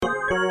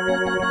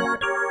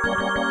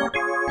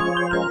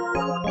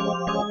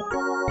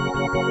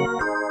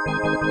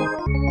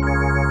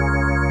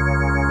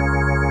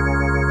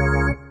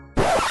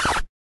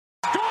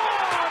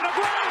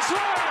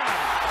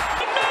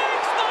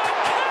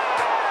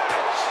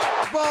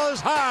ball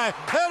is high.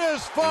 It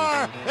is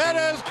far. It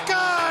is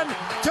gone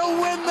to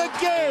win the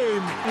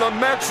game. The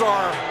Mets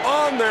are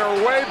on their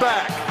way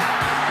back.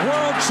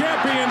 World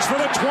champions for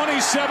the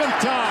 27th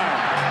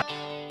time.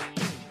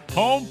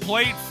 Home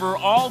plate for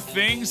all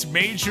things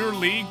Major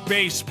League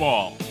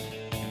Baseball.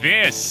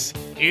 This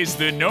is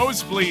the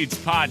Nosebleeds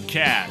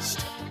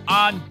podcast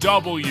on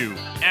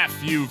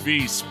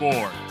WFUV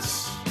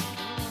Sports.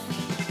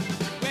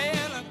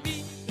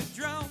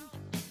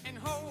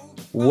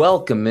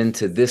 Welcome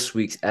into this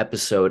week's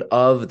episode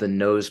of the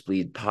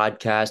Nosebleed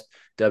podcast,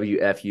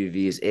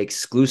 WFUV's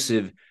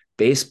exclusive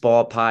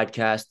baseball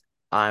podcast.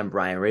 I'm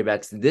Brian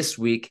Rabacs. This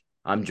week,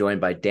 I'm joined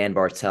by Dan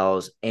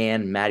Bartels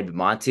and Maddie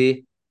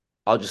Bimonte.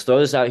 I'll just throw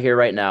this out here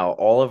right now.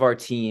 All of our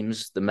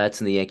teams, the Mets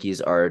and the Yankees,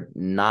 are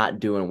not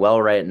doing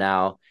well right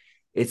now.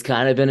 It's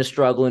kind of been a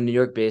struggle in New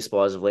York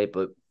baseball as of late,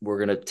 but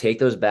we're going to take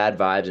those bad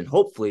vibes and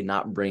hopefully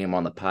not bring them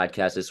on the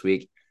podcast this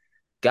week.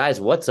 Guys,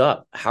 what's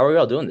up? How are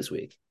y'all doing this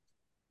week?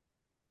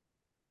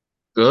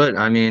 Good.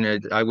 I mean,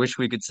 I wish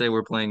we could say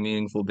we're playing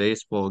meaningful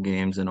baseball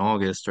games in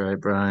August, right,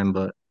 Brian?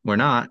 But we're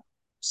not.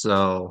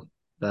 So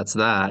that's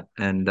that.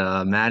 And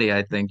Maddie,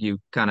 I think you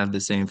kind of have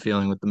the same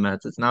feeling with the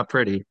Mets. It's not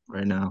pretty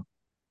right now.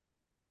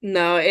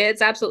 No,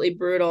 it's absolutely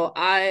brutal.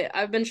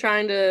 I've been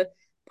trying to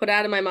put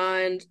out of my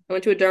mind. I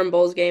went to a Durham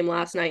Bulls game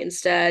last night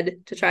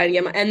instead to try to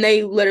get and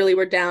they literally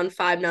were down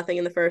 5-0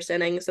 in the first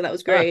inning, so that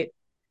was great.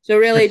 So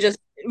really just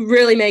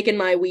really making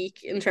my week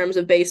in terms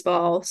of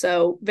baseball.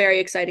 So very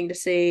exciting to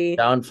see.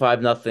 Down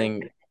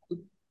 5-0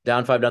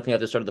 after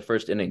the start of the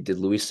first inning. Did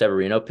Luis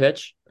Severino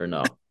pitch or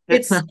no?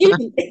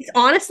 It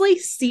honestly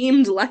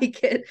seemed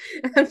like it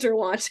after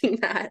watching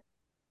that.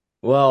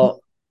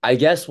 Well, I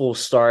guess we'll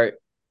start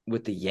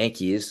with the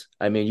Yankees.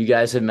 I mean, you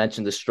guys have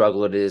mentioned the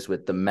struggle it is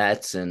with the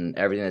Mets and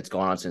everything that's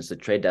gone on since the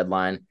trade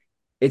deadline.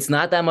 It's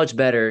not that much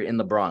better in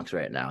the Bronx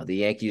right now. The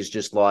Yankees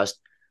just lost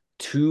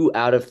 2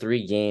 out of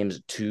 3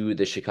 games to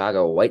the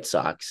Chicago White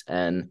Sox.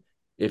 And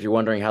if you're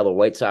wondering how the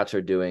White Sox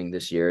are doing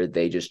this year,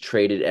 they just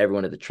traded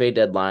everyone at the trade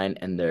deadline,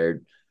 and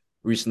they're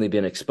recently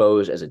been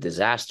exposed as a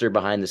disaster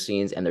behind the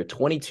scenes, and they're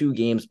 22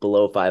 games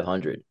below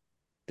 500.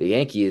 The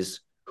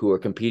Yankees, who are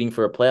competing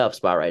for a playoff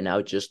spot right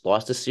now, just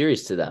lost a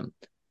series to them.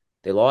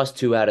 They lost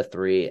 2 out of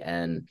 3,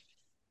 and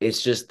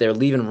it's just they're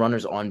leaving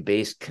runners on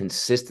base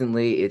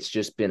consistently. It's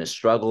just been a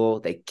struggle.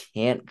 They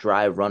can't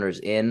drive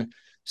runners in.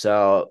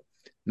 So,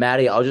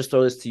 Maddie, I'll just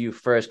throw this to you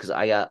first because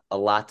I got a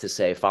lot to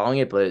say following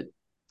it, but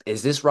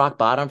is this rock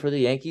bottom for the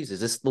Yankees? Is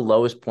this the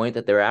lowest point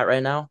that they're at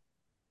right now?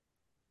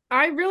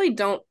 I really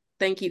don't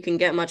think you can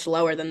get much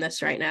lower than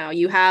this right now.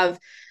 You have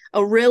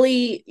a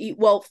really,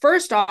 well,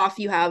 first off,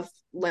 you have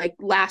like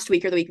last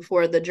week or the week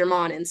before the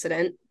German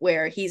incident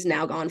where he's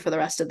now gone for the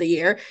rest of the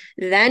year.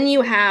 Then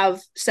you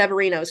have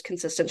Severino's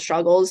consistent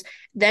struggles.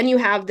 Then you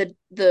have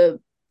the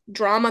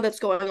drama that's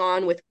going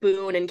on with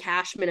Boone and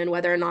Cashman and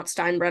whether or not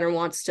Steinbrenner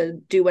wants to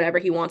do whatever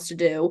he wants to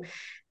do.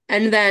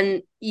 And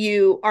then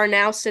you are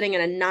now sitting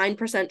at a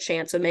 9%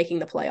 chance of making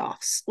the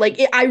playoffs.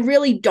 I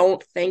really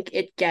don't think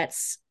it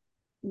gets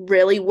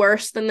really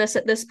worse than this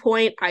at this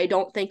point. I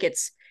don't think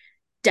it's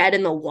dead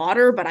in the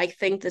water, but I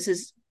think this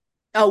is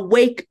a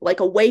wake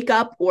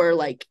up or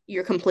like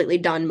you're completely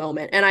done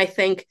moment. And I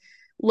think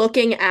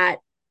looking at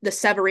the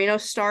Severino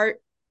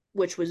start,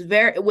 which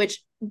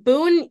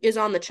Boone is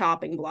on the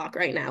chopping block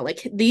right now.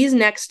 Like these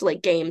next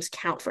games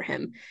count for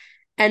him.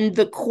 And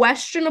the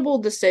questionable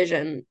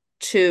decision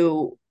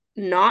to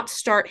not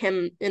start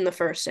him in the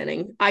first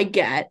inning, I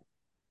get.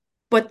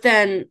 But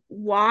then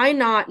why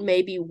not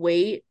maybe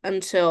wait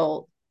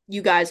until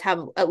you guys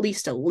have at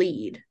least a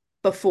lead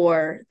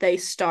before they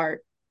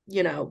start,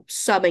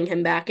 subbing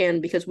him back in,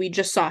 because we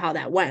just saw how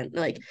that went.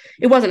 Like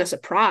it wasn't a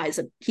surprise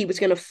that he was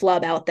going to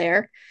flub out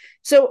there.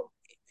 So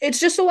it's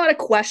just a lot of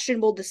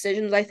questionable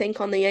decisions, I think,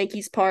 on the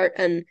Yankees' part.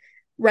 And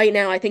right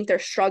now, I think they're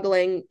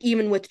struggling.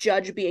 Even with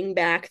Judge being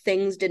back,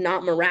 things did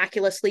not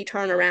miraculously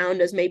turn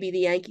around as maybe the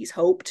Yankees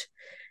hoped.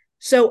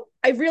 So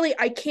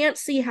I can't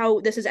see how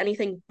this is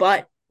anything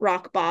but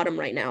rock bottom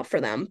right now for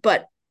them.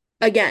 But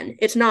again,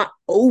 it's not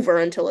over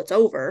until it's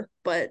over,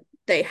 but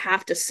they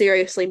have to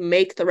seriously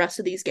make the rest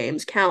of these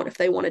games count if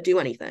they want to do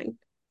anything.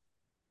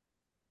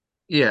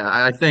 Yeah,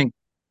 I think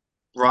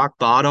rock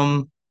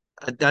bottom,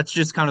 that's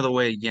just kind of the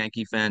way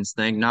Yankee fans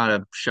think, not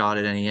a shot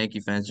at any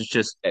Yankee fans. It's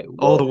just,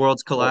 the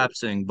world's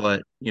collapsing,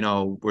 but,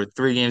 we're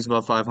 3 games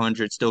above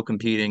 500, still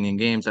competing in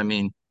games. I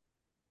mean,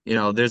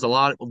 there's a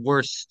lot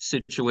worse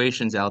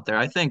situations out there.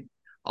 I think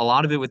a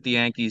lot of it with the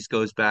Yankees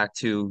goes back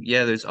to,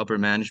 there's upper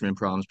management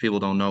problems. People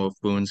don't know if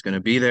Boone's going to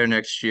be there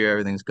next year.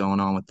 Everything's going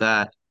on with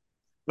that.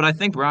 But I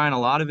think, Ryan, a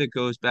lot of it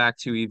goes back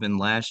to even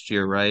last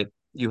year, right?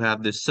 You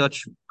have this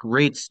such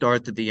great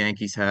start that the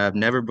Yankees have,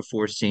 never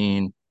before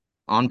seen,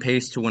 on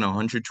pace to win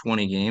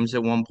 120 games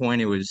at one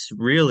point. It was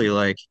really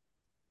like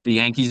the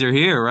Yankees are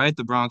here, right?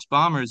 The Bronx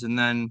Bombers. And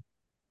then,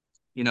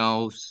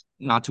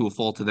 not to a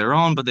fault of their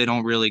own, but they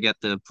don't really get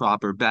the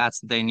proper bats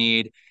that they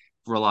need,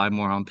 rely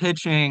more on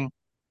pitching.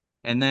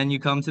 And then you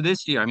come to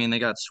this year. I mean, they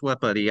got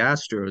swept by the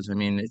Astros. I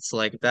mean, it's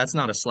like that's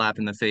not a slap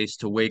in the face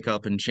to wake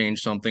up and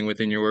change something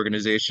within your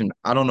organization.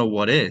 I don't know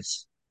what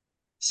is.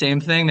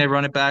 Same thing, they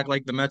run it back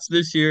like the Mets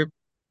this year.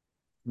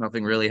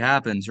 Nothing really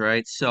happens,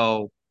 right?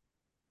 So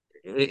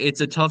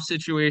it's a tough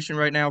situation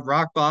right now.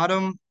 Rock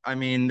bottom, I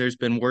mean, there's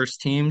been worse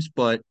teams,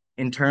 but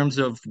in terms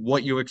of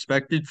what you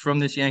expected from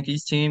this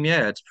Yankees team,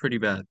 yeah, it's pretty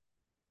bad.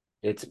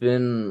 It's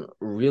been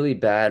really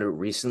bad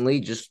recently,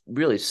 just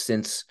really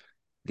since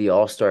the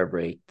All-Star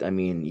break. I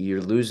mean,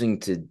 you're losing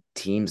to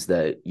teams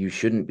that you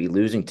shouldn't be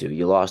losing to.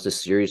 You lost a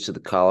series to the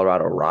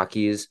Colorado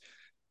Rockies.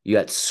 You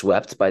got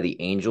swept by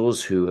the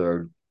Angels, who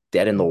are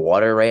dead in the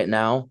water right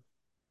now.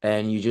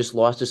 And you just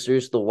lost a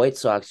series to the White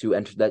Sox, who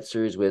entered that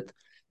series with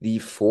the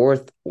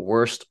fourth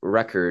worst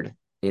record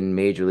in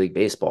Major League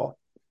Baseball.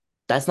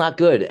 That's not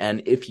good.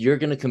 And if you're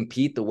going to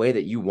compete the way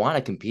that you want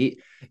to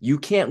compete, you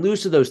can't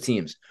lose to those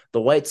teams.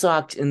 The White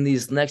Sox in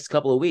these next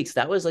couple of weeks,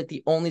 that was like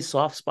the only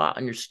soft spot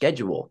on your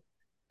schedule.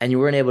 And you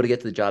weren't able to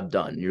get the job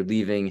done. You're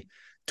leaving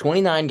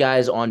 29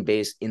 guys on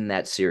base in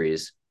that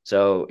series.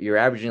 So you're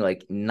averaging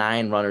like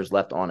 9 runners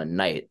left on a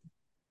night.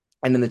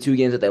 And in the 2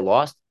 games that they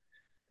lost,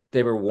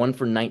 they were 1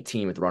 for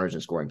 19 with runners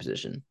in scoring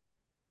position.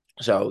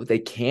 So they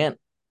can't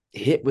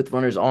hit with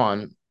runners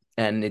on.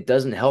 And it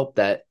doesn't help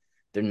that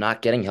they're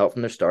not getting help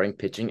from their starting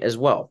pitching as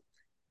well.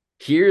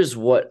 Here's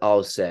what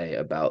I'll say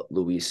about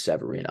Luis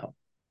Severino.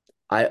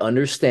 I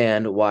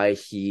understand why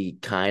he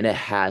kind of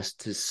has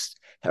to,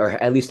 or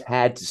at least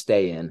had to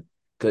stay in,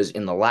 because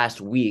in the last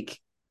week,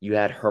 you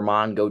had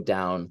Herman go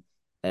down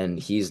and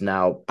he's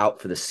now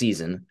out for the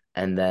season.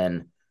 And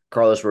then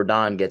Carlos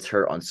Rodon gets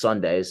hurt on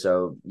Sunday.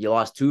 So you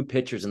lost 2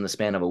 pitchers in the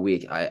span of a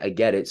week. I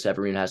get it.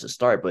 Severino has to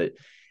start. But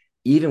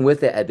even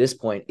with it at this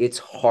point, it's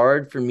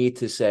hard for me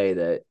to say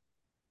that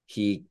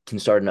he can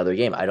start another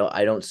game. I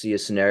don't see a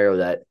scenario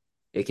that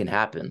it can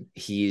happen.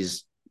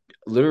 He's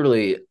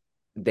literally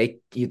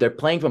they're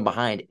playing from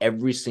behind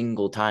every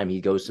single time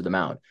he goes to the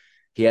mound.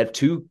 He had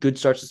 2 good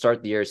starts to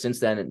start the year. Since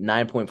then,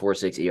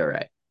 9.46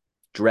 ERA.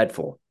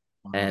 Dreadful.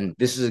 And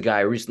this is a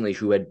guy recently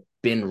who had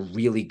been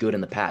really good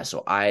in the past.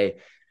 So I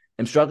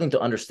am struggling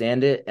to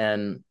understand it.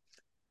 And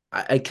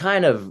I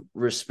kind of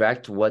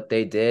respect what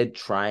they did,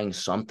 trying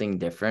something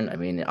different. I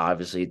mean,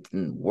 obviously it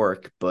didn't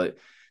work, but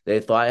they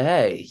thought,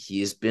 hey,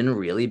 he's been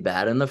really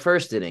bad in the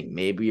first inning.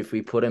 Maybe if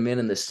we put him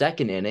in the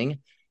second inning,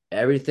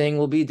 everything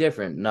will be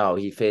different. No,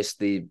 he faced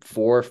the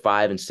 4,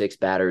 5, and 6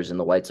 batters in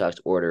the White Sox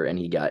order, and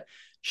he got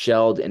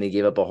shelled, and he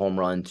gave up a home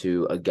run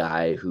to a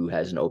guy who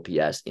has an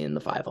OPS in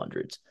the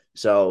 500s.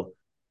 So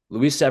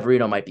Luis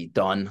Severino might be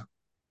done.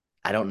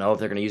 I don't know if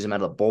they're going to use him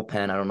out of the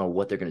bullpen. I don't know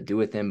what they're going to do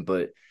with him,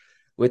 but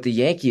with the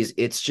Yankees,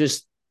 it's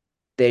just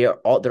they're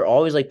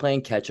always like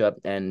playing catch up,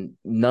 and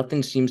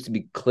nothing seems to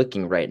be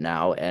clicking right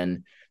now.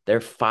 And they're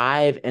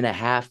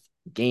 5.5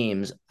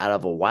 games out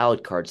of a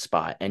wild card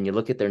spot. And you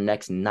look at their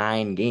next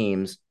 9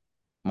 games: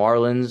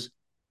 Marlins,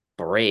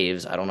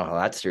 Braves. I don't know how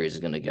that series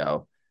is going to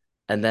go.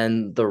 And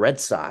then the Red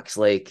Sox.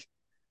 Like,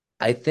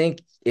 I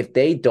think if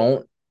they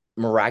don't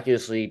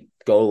miraculously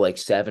go like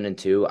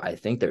 7-2, I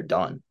think they're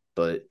done.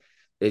 But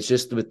it's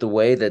just with the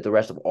way that the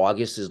rest of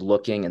August is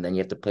looking, and then you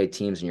have to play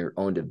teams in your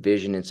own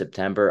division in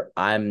September.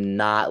 I'm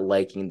not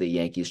liking the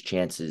Yankees'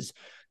 chances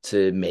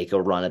to make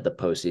a run at the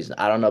postseason.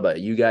 I don't know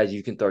about you guys.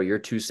 You can throw your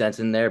 2 cents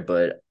in there,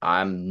 but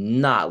I'm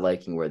not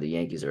liking where the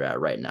Yankees are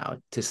at right now,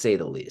 to say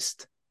the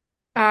least.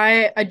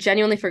 I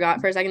genuinely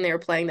forgot for a second they were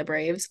playing the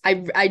Braves.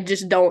 I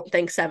just don't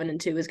think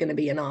 7-2 is going to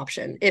be an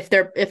option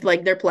if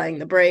like they're playing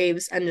the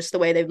Braves and just the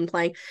way they've been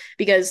playing.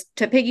 Because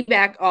to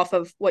piggyback off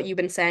of what you've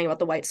been saying about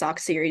the White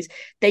Sox series,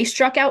 they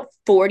struck out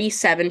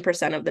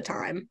 47% of the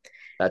time.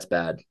 That's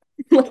bad.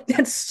 Like,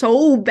 that's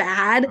so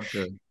bad.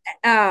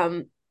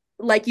 Okay.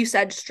 Like you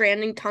said,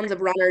 stranding tons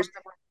of runners,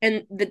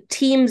 and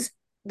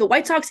the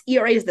White Sox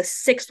ERA is the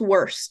 6th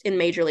worst in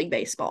Major League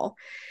Baseball.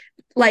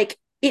 Like,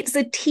 it's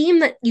a team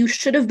that you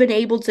should have been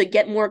able to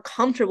get more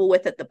comfortable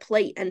with at the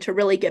plate and to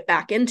really get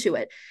back into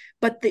it.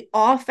 But the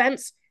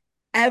offense,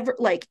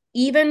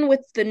 even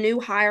with the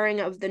new hiring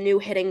of the new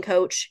hitting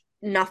coach,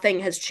 nothing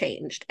has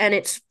changed. And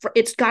it's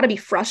got to be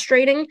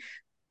frustrating,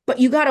 but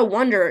you got to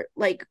wonder,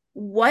 like,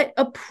 what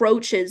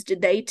approaches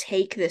did they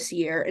take this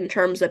year in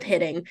terms of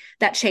hitting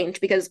that changed?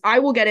 Because I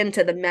will get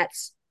into the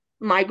Mets,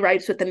 my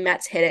gripes with the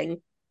Mets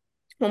hitting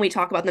when we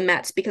talk about the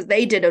Mets, because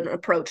they did an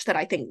approach that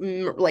I think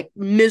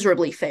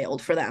miserably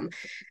failed for them.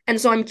 And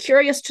so I'm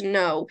curious to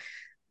know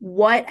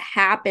what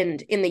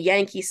happened in the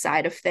Yankee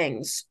side of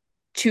things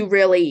to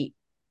really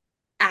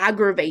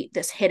aggravate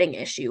this hitting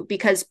issue,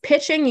 because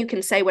pitching, you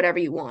can say whatever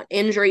you want.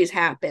 Injuries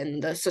happen,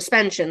 the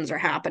suspensions are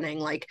happening,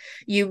 like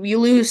you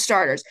lose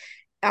starters.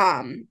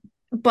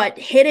 But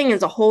hitting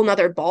is a whole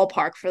nother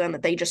ballpark for them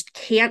that they just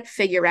can't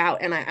figure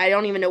out. And I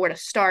don't even know where to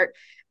start.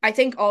 I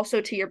think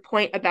also, to your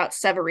point about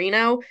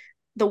Severino,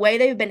 the way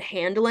they've been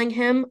handling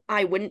him,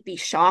 I wouldn't be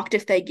shocked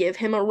if they give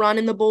him a run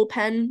in the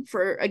bullpen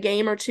for a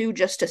game or 2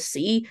 just to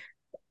see.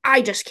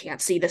 I just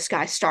can't see this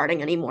guy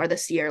starting anymore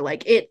this year.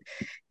 Like,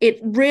 it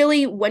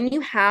really, when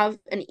you have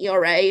an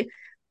ERA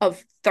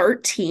of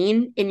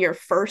 13 in your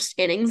first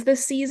innings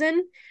this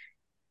season,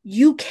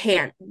 you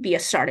can't be a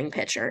starting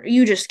pitcher.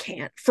 You just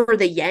can't. For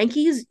the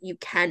Yankees, you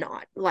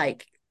cannot.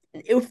 Like,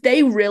 if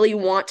they really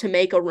want to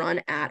make a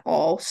run at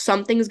all,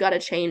 something's got to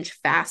change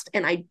fast.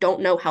 And I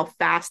don't know how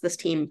fast this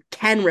team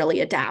can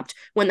really adapt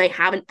when they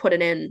haven't put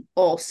it in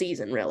all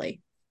season, really.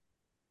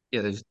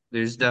 Yeah,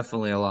 there's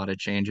definitely a lot of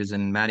changes.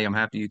 And Maddie, I'm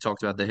happy you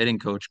talked about the hitting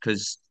coach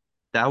because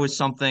that was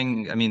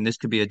something. I mean, this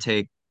could be a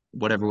take,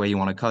 whatever way you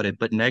want to cut it,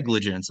 but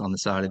negligence on the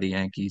side of the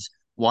Yankees.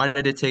 Why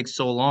did it take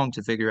so long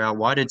to figure out?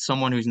 Why did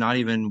someone who's not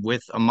even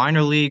with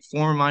a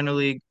former minor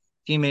league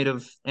teammate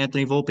of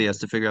Anthony Volpe has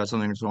to figure out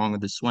something's wrong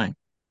with his swing?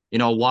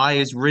 Why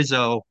is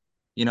Rizzo,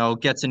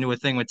 gets into a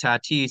thing with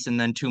Tatis and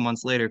then 2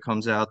 months later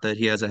comes out that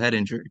he has a head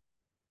injury?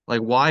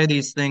 Like, why are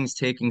these things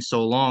taking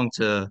so long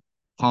to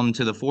come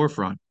to the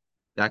forefront?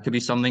 That could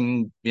be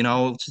something,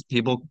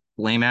 people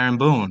blame Aaron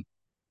Boone.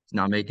 He's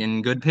not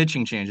making good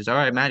pitching changes. All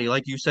right, Maddie,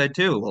 like you said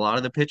too, a lot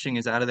of the pitching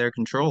is out of their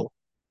control.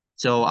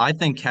 So I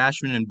think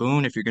Cashman and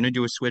Boone, if you're going to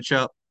do a switch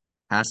up,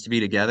 has to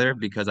be together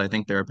because I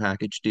think they're a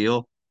package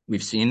deal.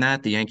 We've seen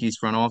that. The Yankees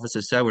front office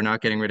has said we're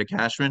not getting rid of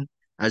Cashman.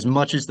 As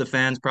much as the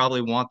fans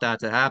probably want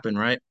that to happen,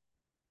 right?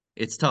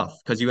 It's tough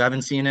because you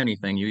haven't seen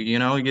anything.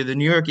 You're the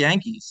New York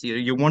Yankees.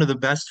 You're one of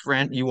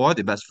the you are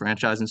the best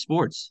franchise in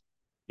sports.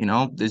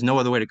 There's no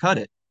other way to cut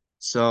it.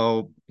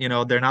 So,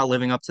 they're not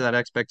living up to that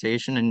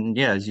expectation. And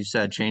yeah, as you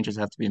said, changes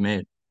have to be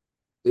made.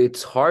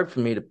 It's hard for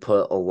me to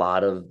put a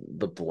lot of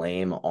the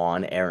blame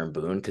on Aaron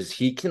Boone because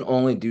he can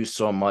only do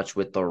so much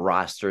with the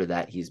roster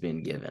that he's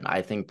been given.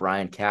 I think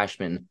Brian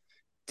Cashman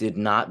did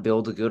not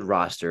build a good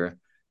roster.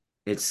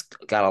 It's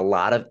got a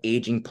lot of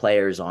aging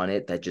players on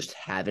it that just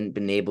haven't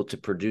been able to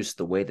produce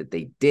the way that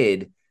they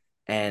did.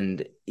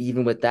 And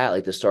even with that,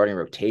 like the starting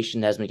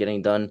rotation has been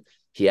getting done.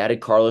 He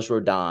added Carlos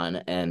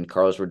Rodon, and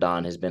Carlos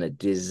Rodon has been a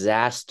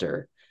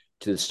disaster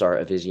to the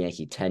start of his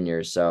Yankee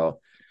tenure. So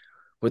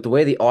with the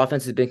way the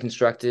offense has been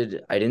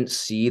constructed, I didn't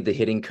see the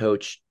hitting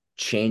coach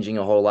changing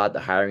a whole lot.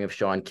 The hiring of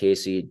Sean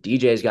Casey,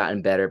 DJ's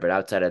gotten better, but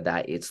outside of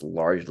that, it's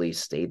largely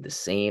stayed the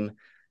same.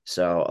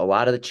 So a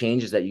lot of the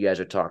changes that you guys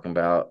are talking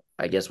about,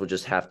 I guess we'll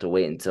just have to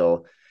wait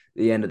until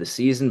the end of the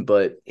season.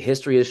 But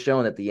history has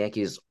shown that the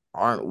Yankees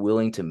aren't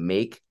willing to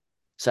make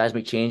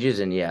seismic changes.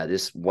 And yeah,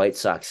 this White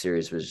Sox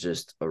series was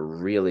just a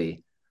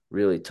really,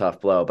 really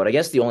tough blow. But I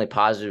guess the only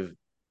positive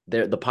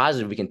there, the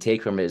positive we can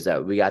take from it is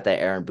that we got that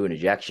Aaron Boone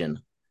ejection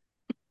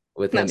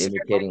with him That's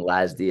imitating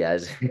Laz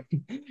Diaz.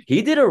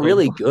 He did a Oh,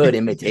 really good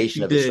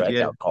imitation he of the did,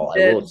 yeah. strikeout call,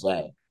 I will true.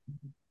 say.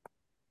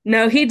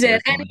 No, he Very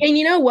did. And funny. and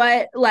you know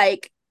what?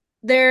 Like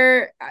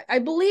I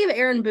believe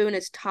Aaron Boone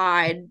is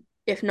tied,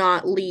 if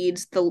not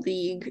leads the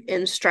league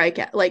in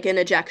strikeout, like in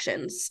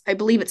ejections. I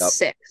believe it's Yep.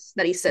 6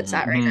 that he sits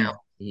at right Hmm. now.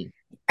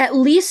 At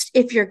least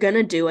if you're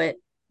gonna do it,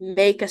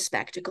 make a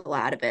spectacle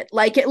out of it.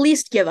 Like at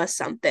least give us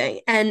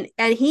something. And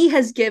he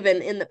has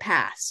given in the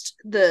past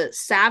the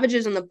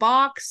Savages in the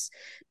box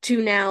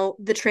to now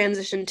the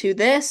transition to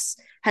this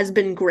has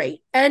been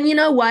great. And you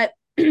know what?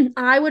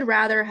 I would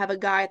rather have a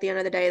guy at the end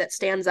of the day that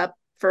stands up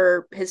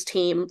for his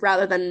team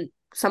rather than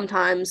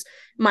sometimes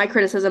my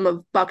criticism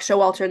of Buck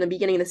Showalter in the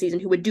beginning of the season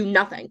who would do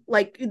nothing.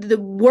 Like the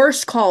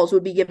worst calls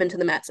would be given to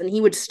the Mets and he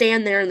would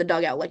stand there in the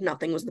dugout like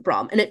nothing was the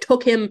problem. And it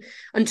took him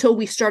until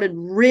we started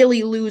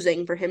really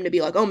losing for him to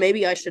be like, oh,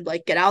 maybe I should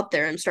like get out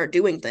there and start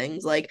doing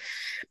things. Like,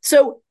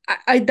 so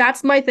I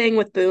that's my thing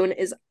with Boone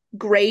is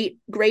great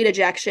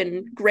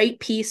ejection, great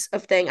piece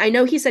of thing. I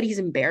know he said he's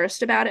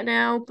embarrassed about it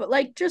now, but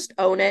like just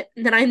own it.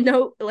 And then I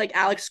know like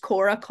Alex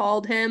Cora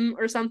called him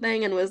or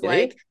something and was Did he?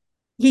 like,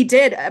 he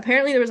did.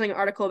 Apparently, there was like an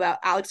article about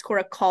Alex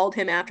Cora called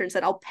him after and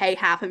said, "I'll pay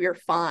half of your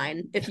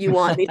fine if you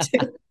want me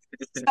to."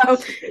 So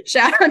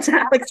shout out to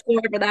Alex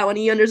Cora for that one.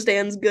 He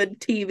understands good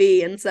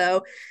TV, and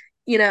so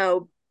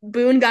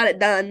Boone got it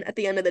done at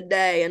the end of the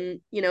day,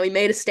 and he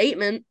made a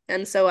statement,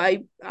 and so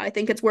I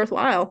think it's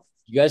worthwhile.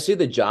 You guys see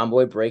the John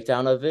Boy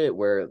breakdown of it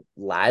where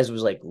Laz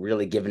was like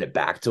really giving it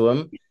back to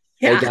him?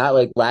 They Yeah, got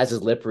like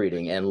Laz's lip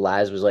reading, and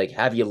Laz was like,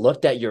 have you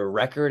looked at your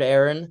record,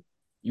 Aaron?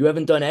 You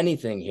haven't done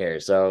anything here.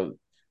 So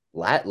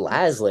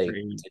Laz like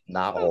Crazy. did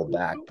not hold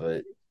back,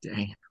 but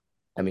Dang.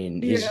 I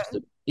mean, yeah.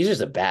 he's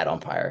just a bad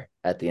umpire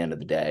at the end of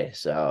the day.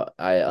 So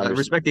I I understand.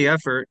 respect the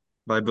effort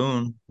by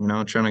Boone,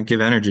 trying to give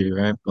energy,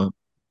 right? But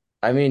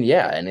I mean,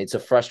 yeah, and it's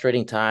a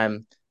frustrating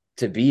time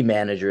to be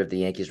manager of the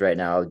Yankees right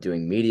now.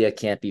 Doing media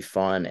can't be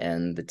fun,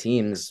 and the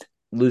team's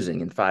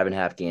losing in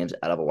 5.5 games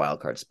out of a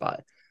wild card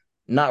spot.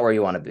 Not where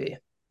you want to be.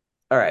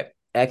 All right,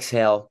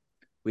 exhale.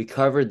 We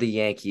covered the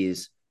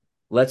Yankees.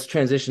 Let's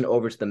transition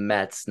over to the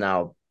Mets.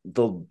 Now,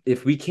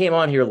 if we came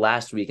on here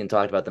last week and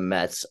talked about the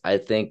Mets, I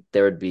think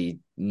there would be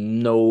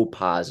no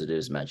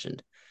positives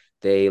mentioned.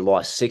 They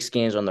lost 6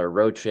 games on their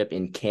road trip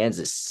in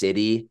Kansas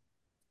City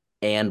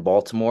and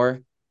Baltimore.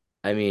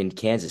 I mean,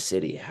 Kansas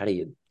City, how do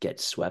you get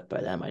swept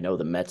by them? I know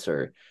the Mets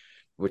were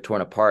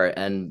torn apart.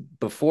 And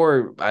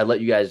before I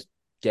let you guys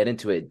get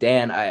into it,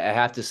 Dan, I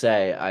have to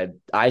say,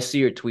 I see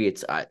your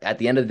tweets. At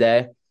the end of the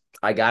day,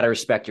 I gotta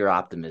respect your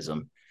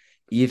optimism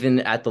even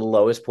at the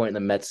lowest point in the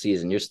Mets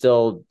season, you're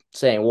still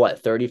saying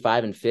what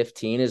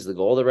 35-15 is the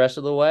goal the rest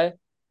of the way.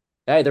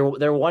 Hey, they're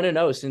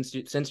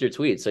 1-0 since your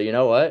tweet. So you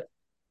know what?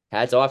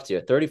 Hats off to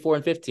you.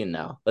 34-15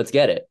 now. Let's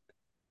get it.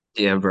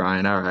 Yeah,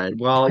 Brian. All right.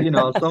 Well,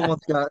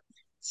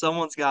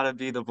 someone's got to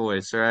be the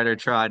voice, right? Or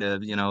try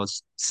to,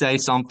 say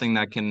something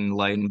that can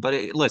lighten. But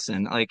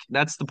listen, like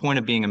that's the point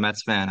of being a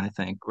Mets fan, I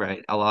think,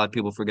 right? A lot of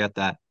people forget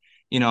that.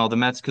 The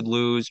Mets could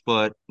lose,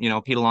 but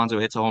Pete Alonso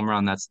hits a home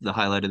run. That's the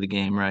highlight of the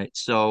game, right?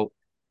 So,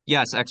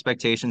 yes,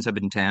 expectations have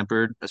been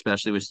tampered,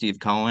 especially with Steve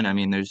Cohen. I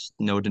mean, there's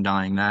no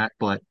denying that.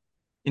 But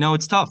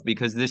it's tough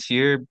because this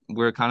year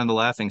we're kind of the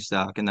laughing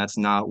stock, and that's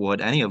not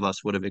what any of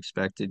us would have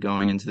expected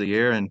going into the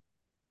year. And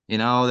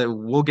that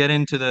we'll get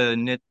into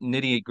the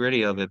nitty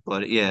gritty of it,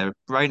 but yeah,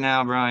 right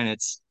now, Brian,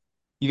 it's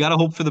you got to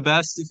hope for the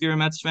best if you're a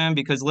Mets fan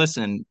because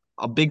listen,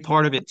 a big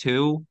part of it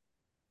too.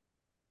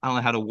 I don't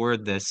know how to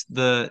word this.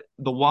 The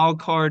wild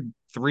card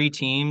three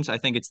teams. I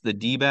think it's the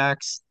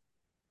D-backs,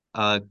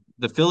 the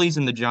Phillies,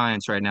 and the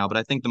Giants right now. But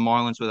I think the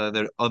Marlins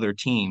with other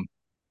team.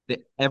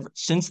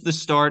 Since the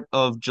start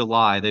of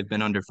July, they've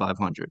been under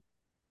 500.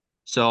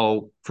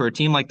 So for a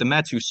team like the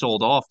Mets who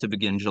sold off to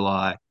begin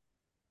July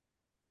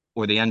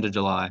or the end of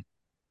July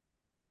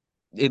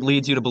it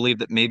leads you to believe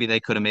that maybe they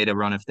could have made a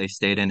run if they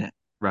stayed in it,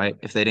 right?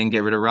 If they didn't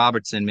get rid of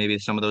Robertson, maybe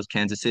some of those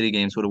Kansas City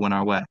games would have went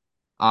our way.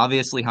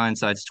 Obviously,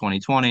 hindsight's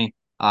 2020.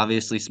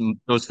 Obviously,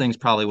 those things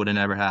probably would have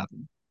never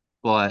happened.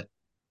 But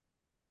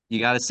you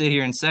got to sit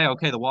here and say,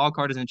 okay, the wild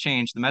card hasn't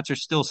changed. The Mets are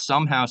still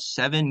somehow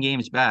 7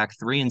 games back,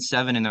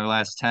 3-7 in their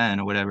last 10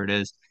 or whatever it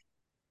is.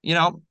 You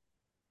know,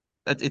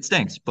 it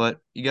stinks, but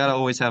you got to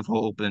always have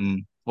hope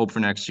and hope for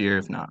next year,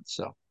 if not.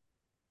 So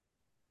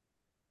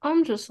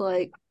I'm just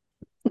like,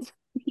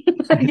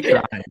 trying,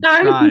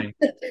 I'm, trying.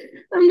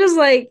 I'm just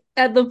like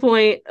at the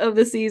point of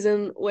the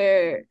season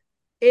where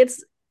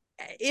it's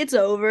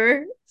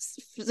over.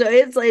 So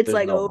it's There's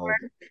like no over.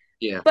 hope.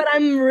 Yeah. But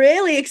I'm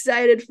really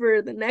excited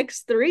for the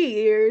next 3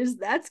 years.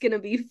 That's gonna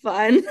be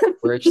fun.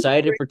 We're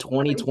excited for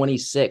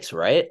 2026,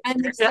 right?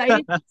 I'm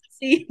excited to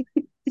see.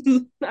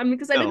 I'm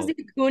excited to No. see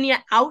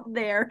Acuna out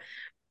there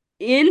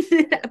in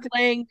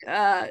playing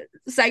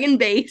second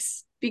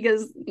base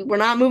because we're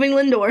not moving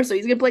Lindor, so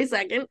he's gonna play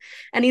second,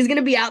 and he's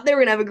gonna be out there.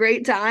 We're gonna have a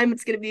great time.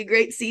 It's gonna be a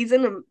great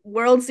season.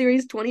 World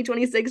Series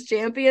 2026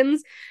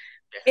 champions.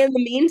 In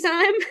the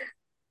meantime,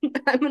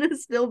 I'm gonna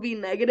still be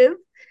negative.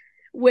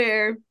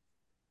 Where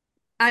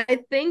I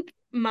think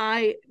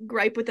my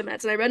gripe with the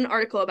Mets, and I read an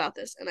article about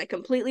this, and I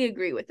completely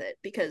agree with it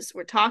because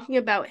we're talking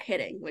about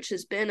hitting, which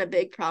has been a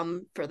big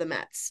problem for the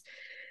Mets.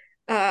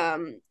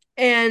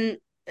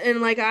 And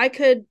like I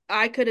could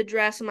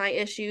address my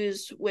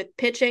issues with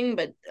pitching,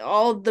 but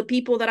all the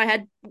people that I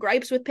had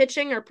gripes with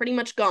pitching are pretty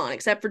much gone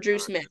except for Drew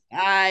Smith.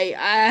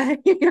 I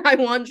I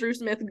want Drew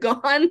Smith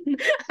gone.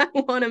 I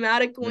want him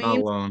out of You're not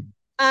Queens. alone.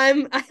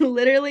 I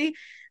literally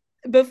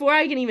before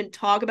I can even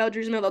talk about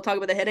Drew Smith, I'll talk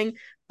about the hitting.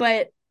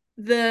 But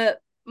the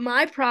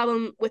my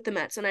problem with the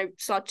Mets, and I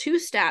saw two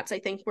stats I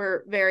think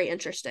were very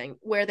interesting,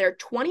 where they're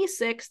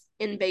 26th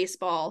in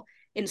baseball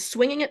in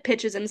swinging at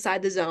pitches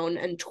inside the zone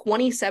and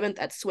 27th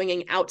at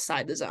swinging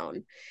outside the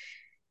zone.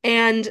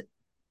 And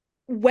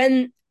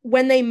when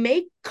they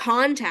make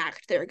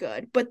contact, they're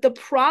good. But the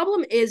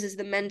problem is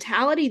the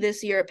mentality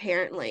this year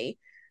apparently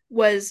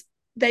was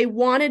they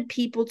wanted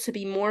people to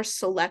be more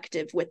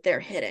selective with their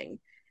hitting.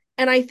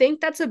 And I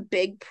think that's a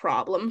big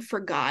problem for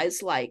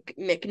guys like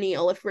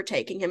McNeil, if we're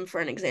taking him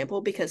for an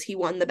example, because he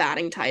won the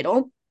batting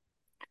title.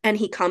 And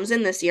he comes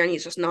in this year and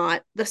he's just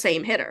not the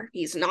same hitter.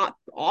 He's not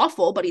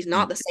awful, but he's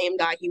not the same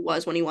guy he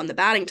was when he won the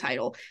batting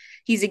title.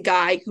 He's a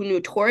guy who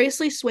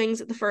notoriously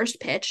swings at the first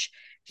pitch.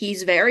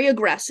 He's very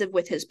aggressive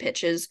with his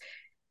pitches.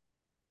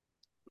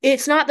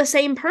 It's not the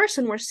same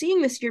person we're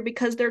seeing this year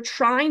because they're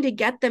trying to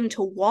get them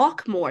to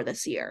walk more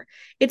this year.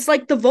 It's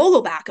like the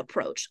Vogelback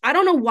approach. I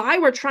don't know why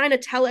we're trying to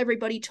tell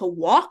everybody to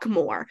walk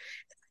more.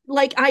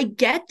 Like, I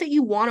get that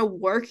you want to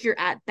work your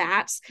at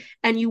bats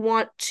and you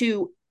want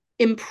to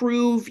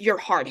improve your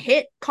hard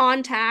hit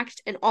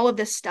contact and all of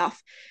this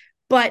stuff.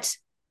 But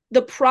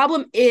the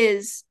problem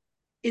is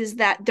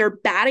that their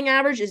batting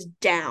average is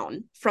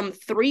down from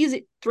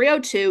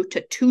 302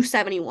 to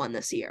 271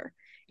 this year.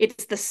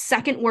 It's the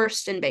second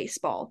worst in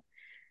baseball.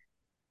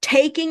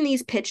 Taking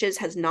these pitches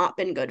has not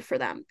been good for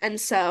them. And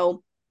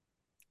so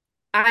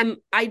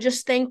I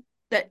just think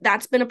that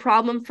that's been a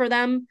problem for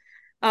them.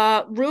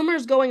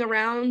 Rumors going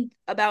around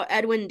about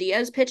Edwin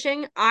Diaz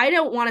pitching. I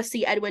don't want to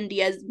see Edwin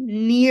Diaz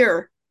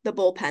near the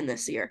bullpen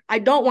this year. I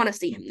don't want to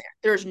see him there.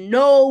 There's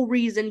no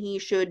reason he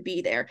should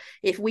be there.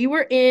 If we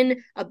were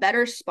in a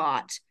better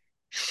spot,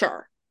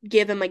 sure,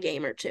 give him a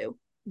game or two.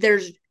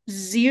 There's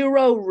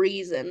zero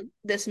reason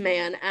this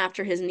man,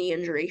 after his knee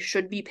injury,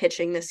 should be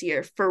pitching this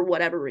year for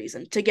whatever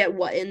reason. To get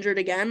injured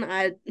again?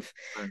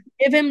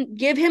 Give him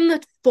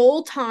the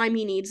full time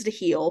he needs to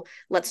heal.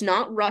 Let's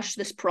not rush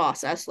this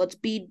process. Let's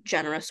be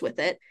generous with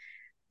it.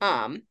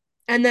 And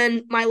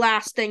then my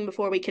last thing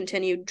before we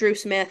continue, Drew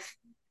Smith.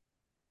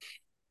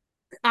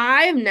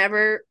 I've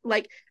never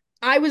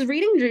I was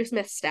reading Drew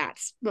Smith's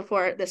stats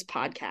before this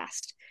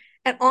podcast,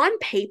 and on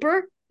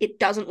paper, it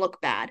doesn't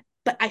look bad.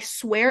 But I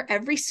swear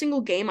every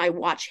single game I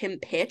watch him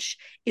pitch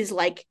is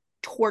like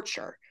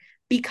torture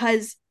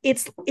because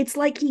it's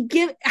like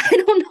I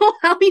don't know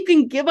how he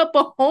can give up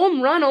a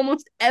home run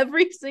almost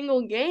every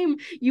single game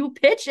you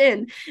pitch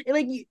in.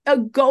 Like a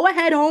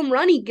go-ahead home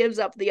run he gives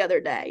up the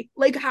other day.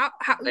 Like how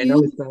They know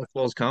you his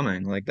fastball's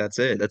coming. Like that's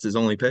it. That's his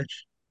only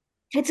pitch.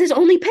 it's his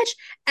only pitch,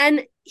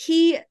 and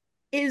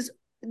is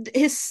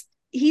his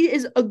he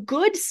is a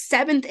good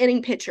seventh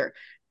inning pitcher.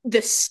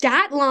 The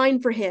stat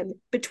line for him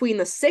between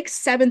the sixth,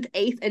 seventh,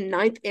 eighth, and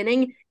ninth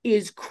inning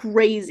is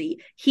crazy.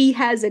 He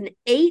has an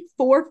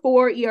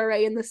 8.44 ERA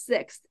in the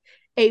sixth,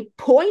 a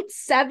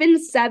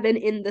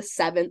 .77 in the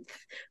seventh,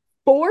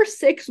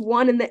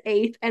 4.61 in the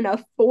eighth, and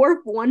a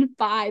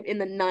 4.15 in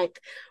the ninth.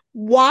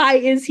 Why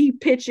is he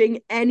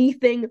pitching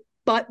anything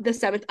but the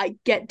seventh? I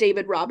get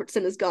David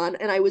Robertson is gone,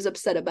 and I was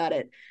upset about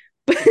it.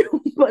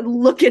 But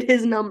look at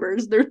his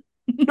numbers. There's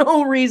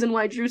no reason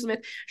why Drew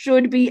Smith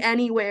should be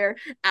anywhere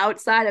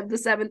outside of the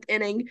seventh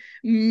inning.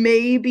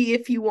 Maybe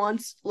if he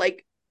wants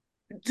like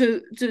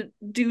to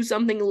do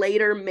something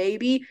later,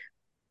 maybe.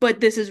 But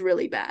this is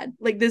really bad.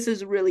 Like this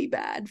is really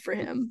bad for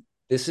him.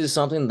 This is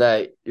something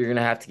that you're going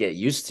to have to get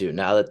used to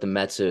now that the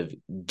Mets have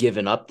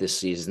given up this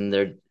season.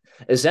 They're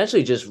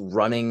essentially just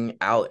running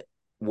out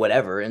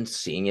whatever and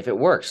seeing if it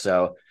works.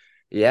 So,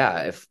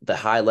 yeah, if the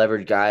high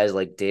leverage guys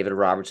like David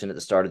Robertson at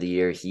the start of the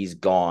year, he's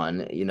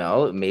gone,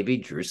 maybe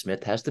Drew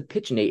Smith has to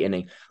pitch an 8th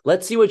inning.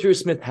 Let's see what Drew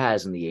Smith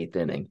has in the 8th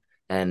inning.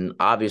 And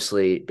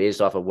obviously,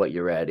 based off of what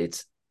you read,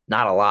 it's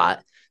not a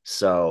lot.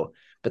 So,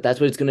 but that's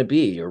what it's going to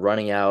be. You're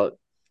running out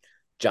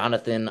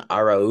Jonathan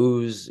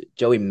Arauz,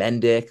 Joey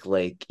Mendick.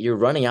 Like, you're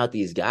running out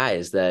these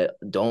guys that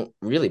don't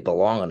really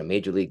belong on a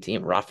major league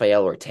team.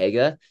 Rafael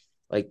Ortega,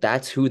 like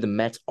that's who the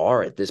Mets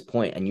are at this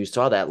point. And you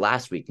saw that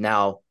last week.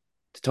 Now,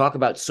 to talk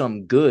about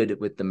some good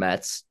with the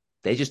Mets,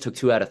 they just took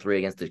 2 out of 3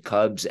 against the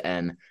Cubs,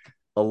 and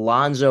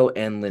Alonso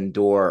and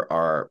Lindor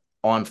are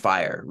on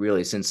fire,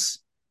 really, since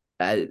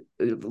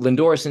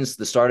Lindor since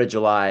the start of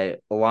July,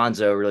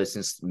 Alonso really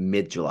since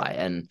mid-July.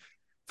 And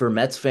for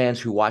Mets fans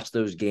who watch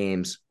those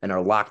games and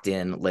are locked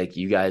in like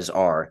you guys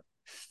are,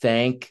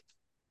 thank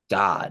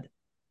God.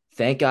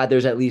 Thank God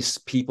there's at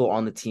least people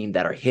on the team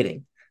that are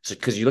hitting. So,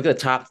 because you look at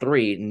the top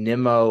 3,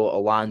 Nimmo,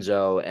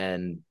 Alonso,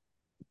 and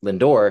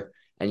Lindor,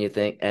 and you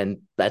think, and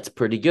that's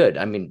pretty good.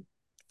 I mean,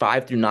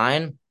 5 through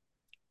 9,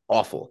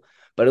 awful.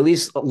 But at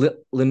least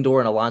Lindor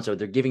and Alonso,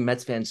 they're giving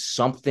Mets fans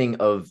something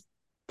of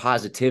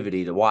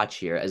positivity to watch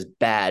here, as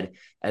bad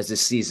as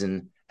this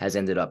season has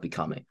ended up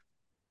becoming.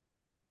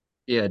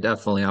 Yeah,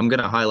 definitely. I'm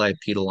going to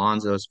highlight Pete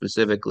Alonso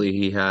specifically.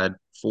 He had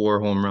 4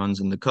 home runs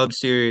in the Cubs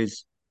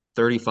series,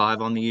 35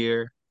 on the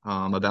year,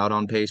 about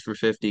on pace for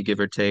 50, give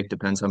or take,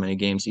 depends how many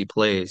games he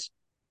plays.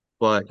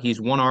 But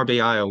he's 1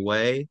 RBI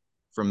away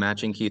from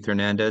matching Keith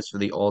Hernandez for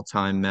the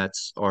all-time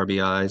Mets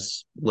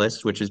RBIs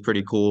list, which is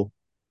pretty cool.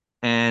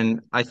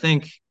 And I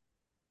think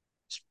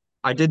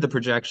I did the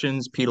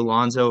projections. Pete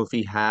Alonso, if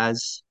he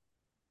has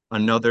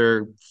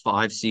another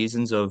 5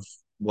 seasons of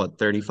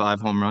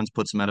 35 home runs,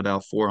 puts him at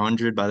about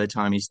 400 by the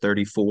time he's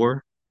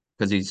 34,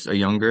 because he's a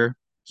younger,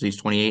 so he's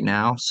 28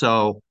 now.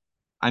 So,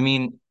 I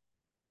mean,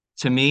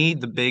 to me,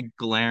 the big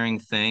glaring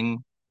thing,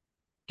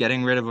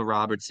 getting rid of a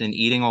Robertson,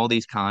 eating all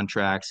these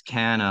contracts,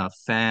 Canna,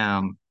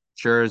 Pham,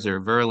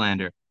 Scherzer,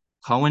 Verlander,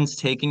 Cohen's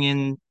taking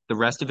in the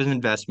rest of his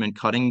investment,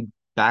 cutting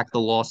back the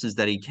losses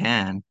that he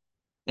can,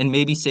 and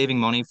maybe saving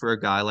money for a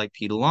guy like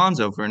Pete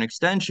Alonso for an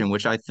extension,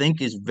 which I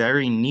think is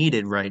very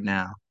needed right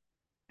now.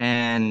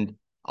 And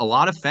a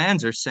lot of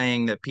fans are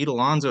saying that Pete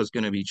Alonso is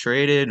going to be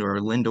traded or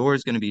Lindor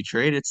is going to be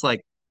traded. It's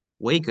like,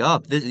 wake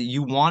up.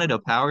 You wanted a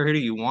power hitter.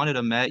 You wanted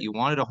a Met. You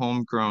wanted a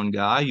homegrown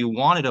guy. You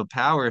wanted a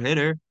power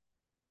hitter.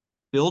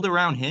 Build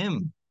around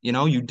him.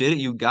 You did it.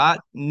 You got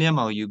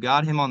Nimmo. You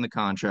got him on the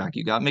contract.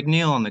 You got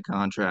McNeil on the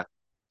contract.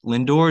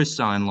 Lindor is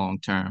signed long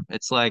term.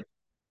 It's like,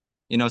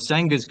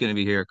 Senga's going to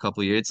be here a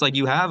couple of years. It's like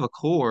you have a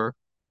core.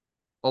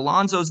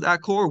 Alonso's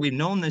that core. We've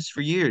known this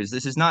for years.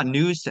 This is not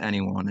news to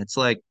anyone. It's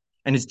like,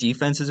 and his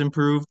defense has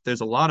improved.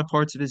 There's a lot of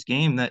parts of his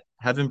game that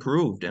have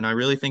improved. And I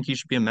really think he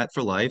should be a Met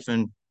for life.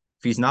 And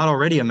if he's not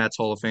already a Mets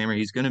Hall of Famer,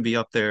 he's going to be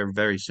up there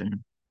very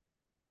soon.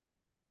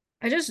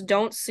 I just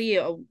don't see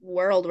a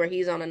world where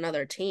he's on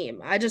another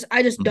team. I just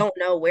don't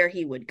know where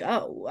he would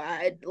go.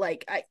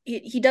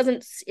 He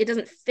doesn't, it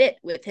doesn't fit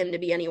with him to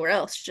be anywhere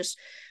else. Just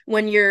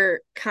when you're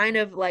kind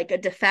of like a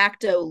de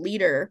facto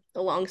leader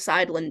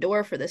alongside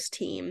Lindor for this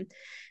team,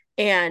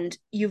 and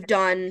you've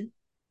done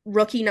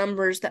rookie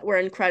numbers that were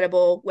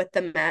incredible with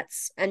the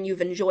Mets, and you've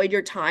enjoyed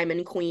your time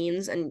in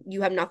Queens, and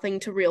you have nothing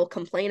to real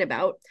complain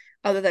about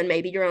other than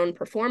maybe your own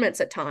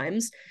performance at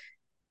times.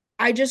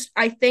 I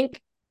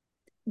think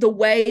the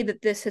way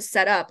that this has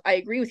set up, I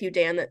agree with you,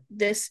 Dan, that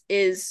this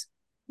is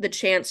the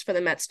chance for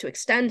the Mets to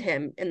extend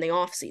him in the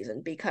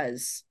offseason,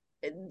 because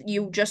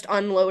you just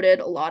unloaded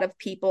a lot of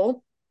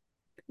people.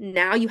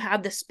 Now you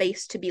have the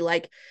space to be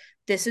like,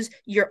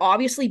 you're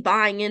obviously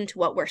buying into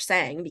what we're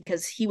saying,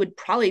 because he would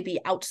probably be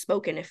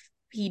outspoken if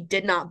he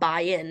did not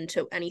buy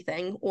into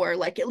anything, or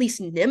like at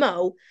least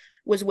Nimmo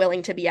was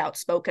willing to be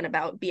outspoken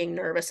about being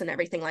nervous and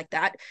everything like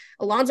that.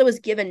 Alonso was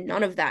given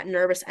none of that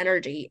nervous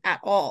energy at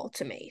all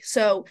to me.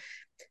 So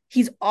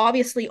he's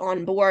obviously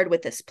on board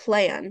with this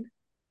plan.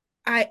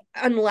 I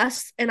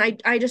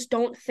just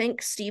don't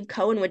think Steve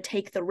Cohen would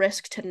take the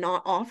risk to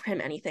not offer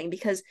him anything,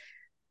 because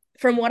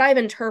from what I've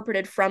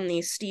interpreted from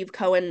these Steve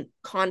Cohen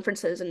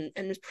conferences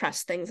and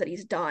press things that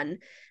he's done,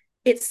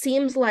 it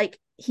seems like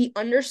he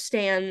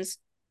understands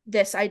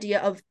this idea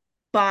of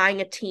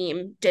buying a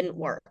team didn't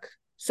work.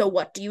 So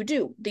what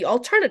do? The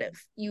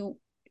alternative. You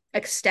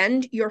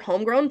extend your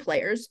homegrown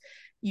players,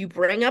 you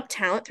bring up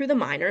talent through the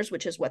minors,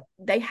 which is what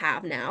they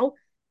have now.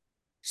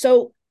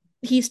 So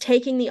he's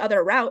taking the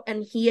other route,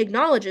 and he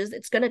acknowledges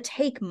it's going to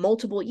take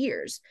multiple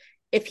years.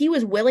 If he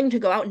was willing to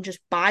go out and just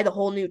buy the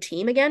whole new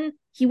team again,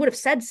 he would have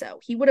said so.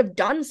 He would have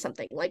done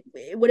something. Like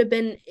it would have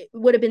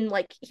been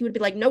like, he would be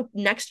like, no,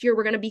 next year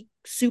we're going to be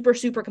super,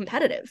 super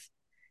competitive.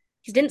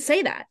 He didn't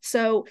say that.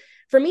 So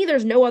for me,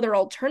 there's no other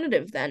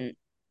alternative than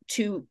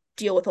to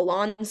deal with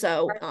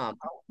Alonso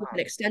with an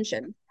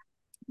extension.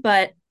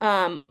 But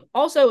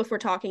also, if we're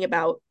talking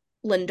about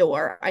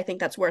Lindor, I think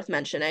that's worth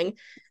mentioning,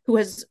 who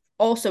has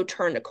also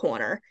turned a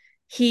corner.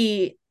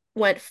 He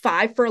went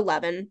 5 for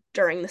 11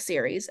 during the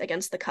series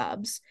against the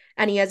Cubs,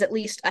 and he has at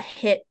least a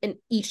hit in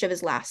each of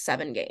his last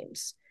 7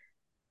 games.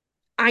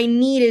 I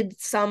needed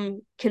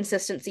some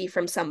consistency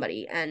from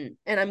somebody, and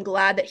I'm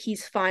glad that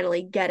he's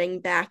finally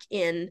getting back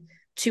in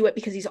to it,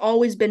 because he's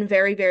always been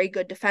very, very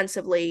good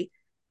defensively,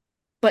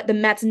 but the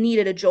Mets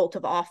needed a jolt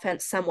of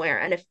offense somewhere.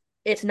 And if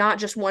it's not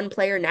just one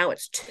player, now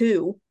it's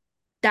 2,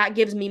 that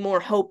gives me more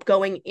hope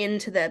going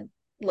into the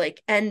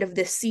end of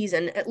this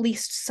season. At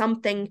least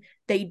something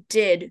they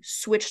did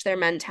switch their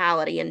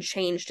mentality and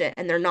changed it,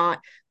 and they're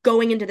not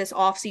going into this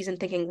offseason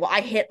thinking, well,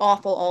 I hit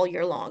awful all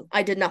year long,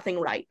 I did nothing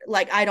right,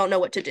 like I don't know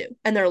what to do,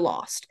 and they're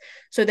lost.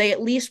 So they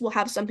at least will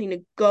have something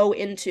to go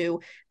into,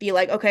 be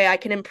like, okay, I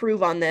can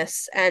improve on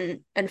this and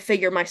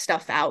figure my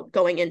stuff out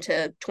going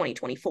into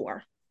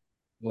 2024.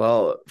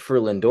 Well, for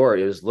Lindor,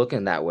 it was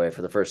looking that way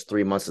for the first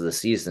 3 months of the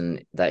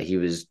season, that he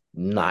was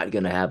not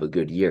going to have a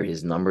good year.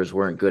 His numbers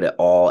weren't good at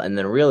all. And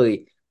then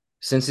really,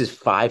 since his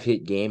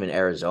 5-hit game in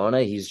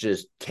Arizona, he's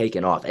just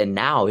taken off. And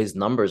now his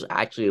numbers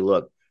actually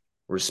look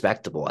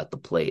respectable at the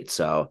plate.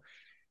 So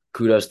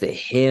kudos to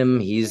him.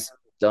 He's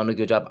done a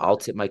good job. I'll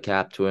tip my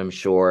cap to him,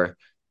 sure.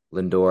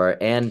 Lindor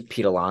and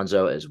Pete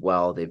Alonso as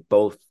well. They're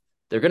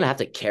going to have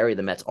to carry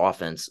the Mets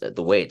offense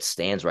the way it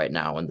stands right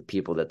now, and the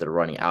people that they're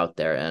running out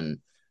there. And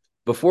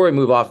before we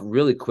move off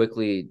really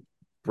quickly,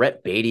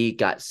 Brett Baty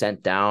got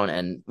sent down,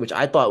 and which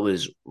I thought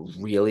was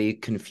really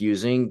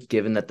confusing,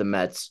 given that the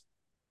Mets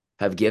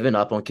have given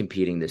up on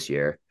competing this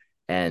year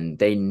and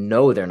they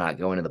know they're not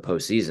going to the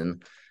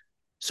postseason.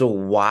 So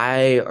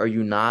why are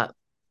you not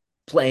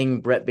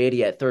playing Brett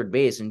Baty at third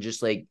base and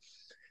just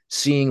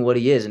seeing what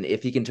he is and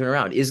if he can turn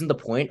around? Isn't the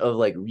point of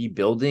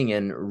rebuilding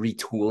and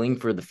retooling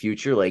for the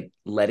future,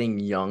 letting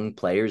young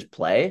players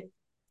play?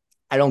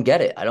 I don't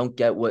get it. I don't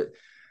get what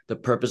the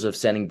purpose of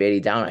sending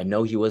Baty down. I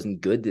know he wasn't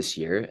good this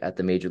year at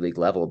the major league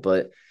level,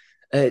 but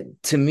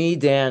to me,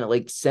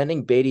 Dan,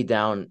 sending Baty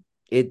down,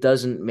 it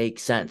doesn't make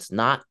sense.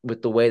 Not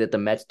with the way that the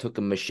Mets took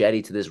a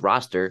machete to this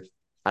roster.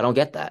 I don't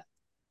get that.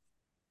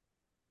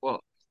 Well,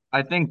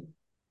 I think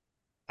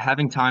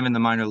having time in the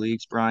minor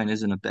leagues, Brian,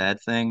 isn't a bad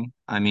thing.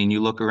 I mean,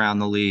 you look around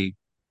the league,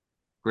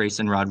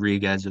 Grayson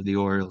Rodriguez of the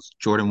Orioles,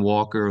 Jordan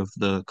Walker of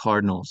the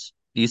Cardinals.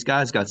 These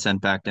guys got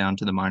sent back down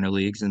to the minor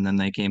leagues, and then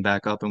they came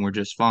back up and were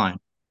just fine.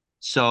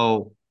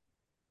 So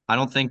I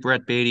don't think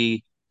Brett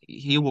Baty,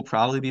 he will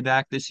probably be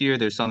back this year.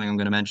 There's something I'm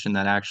going to mention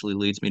that actually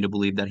leads me to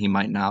believe that he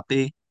might not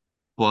be.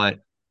 But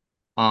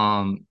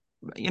um,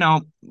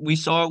 we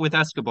saw it with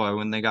Escobar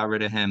when they got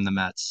rid of him, the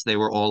Mets. They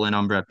were all in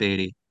on Brett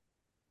Baty.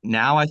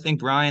 Now I think,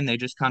 Brian, they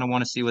just kind of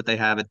want to see what they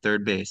have at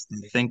third base.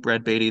 They think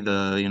Brett Baty,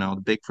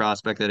 the big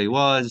prospect that he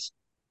was,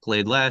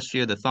 played last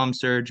year, the thumb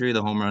surgery,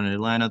 the home run in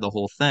Atlanta, the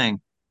whole thing.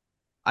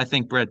 I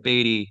think Brett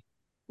Baty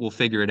will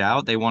figure it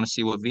out. They want to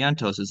see what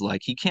Vientos is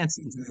like. He can't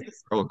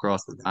throw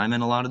across the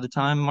diamond a lot of the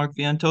time, Mark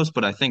Vientos,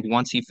 but I think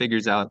once he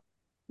figures out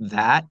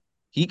that,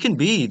 he can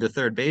be the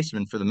third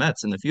baseman for the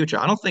Mets in the future.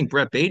 I don't think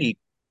Brett Baty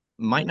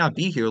might not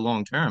be here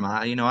long term.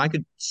 I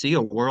could see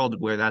a world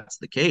where that's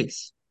the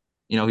case.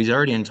 He's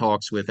already in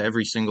talks with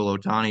every single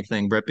Ohtani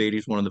thing. Brett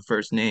Baty's one of the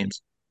first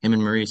names, him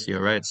and Mauricio,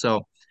 right?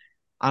 So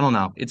I don't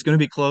know. It's going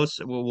to be close.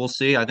 We'll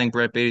see. I think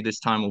Brett Baty this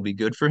time will be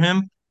good for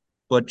him.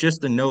 But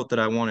just a note that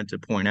I wanted to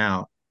point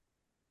out,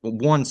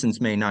 one,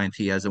 since May 9th,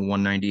 he has a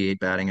 198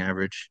 batting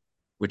average,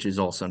 which is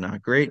also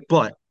not great.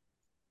 But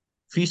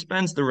if he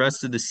spends the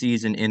rest of the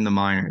season in the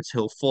minors,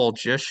 he'll fall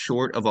just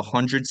short of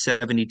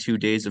 172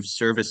 days of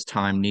service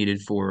time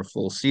needed for a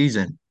full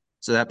season.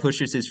 So that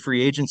pushes his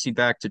free agency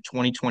back to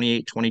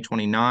 2028,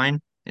 2029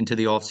 into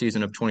the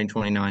offseason of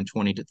 2029,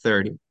 20 to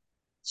 30.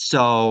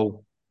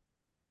 So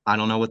I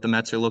don't know what the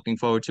Mets are looking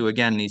forward to.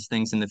 Again, these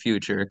things in the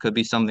future. It could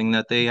be something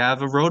that they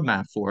have a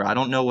roadmap for. I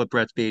don't know what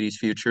Brett Baty's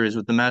future is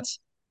with the Mets.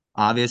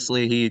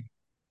 Obviously, he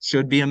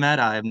should be a Met.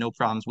 I have no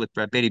problems with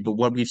Brett Beatty, but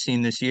what we've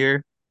seen this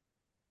year,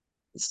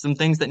 some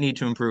things that need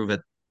to improve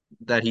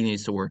that he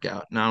needs to work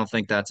out. And I don't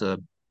think that's a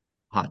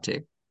hot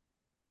take.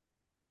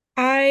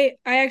 I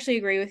actually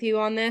agree with you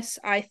on this.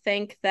 I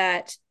think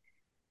that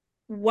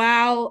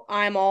while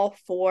I'm all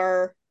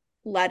for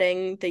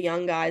letting the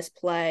young guys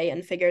play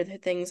and figure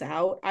things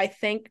out, I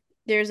think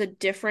there's a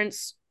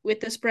difference with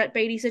this Brett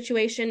Beatty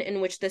situation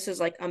in which this is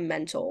like a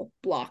mental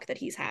block that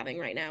he's having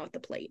right now at the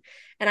plate.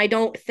 And I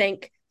don't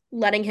think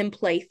letting him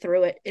play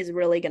through it is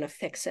really going to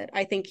fix it.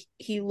 I think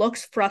he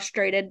looks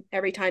frustrated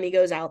every time he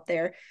goes out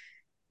there.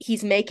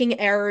 He's making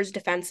errors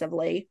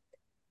defensively.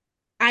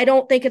 I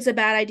don't think it's a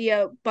bad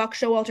idea. Buck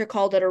Showalter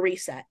called it a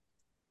reset.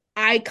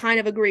 I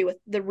kind of agree with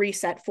the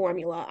reset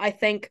formula. I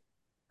think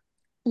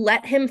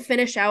let him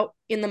finish out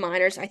in the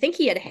minors. I think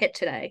he had a hit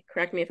today.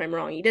 Correct me if I'm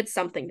wrong. He did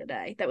something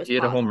today that was He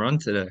had a positive. home run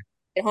today.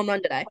 A home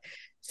run today.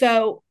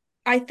 So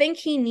I think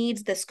he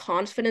needs this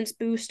confidence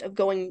boost of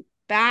going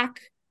back,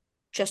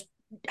 just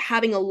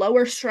having a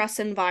lower stress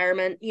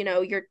environment. You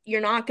know,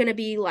 you're not going to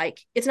be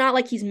like, it's not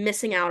like he's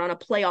missing out on a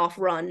playoff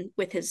run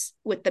with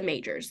the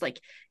majors.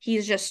 Like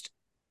he's just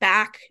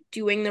back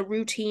doing the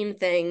routine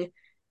thing,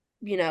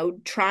 you know,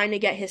 trying to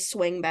get his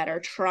swing better,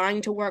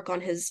 trying to work on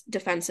his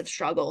defensive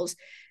struggles.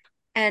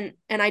 And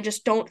I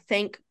just don't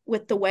think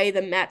with the way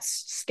the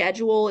Mets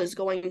schedule is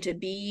going to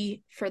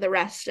be for the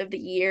rest of the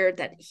year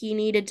that he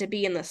needed to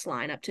be in this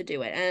lineup to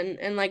do it.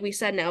 And like we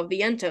said, now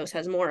Vientos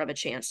has more of a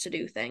chance to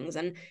do things,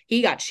 and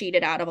he got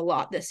cheated out of a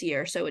lot this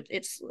year, so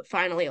it's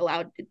finally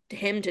allowed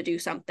him to do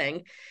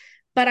something.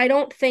 But I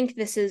don't think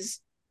this is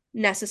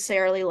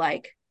necessarily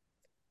like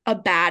a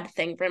bad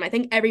thing for him. I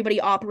think everybody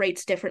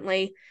operates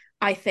differently.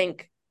 I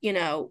think, you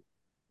know,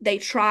 they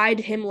tried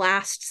him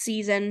last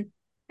season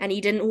and he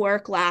didn't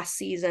work last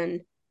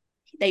season.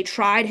 They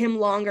tried him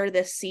longer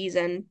this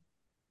season.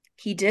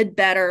 He did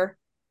better,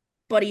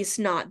 but he's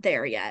not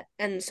there yet.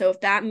 And so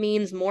if that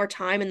means more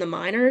time in the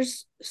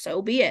minors,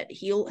 so be it.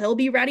 He'll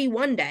be ready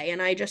one day.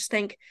 And I just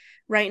think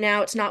right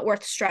now it's not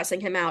worth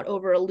stressing him out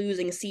over a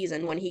losing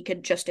season when he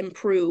could just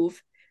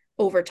improve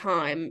over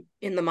time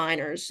in the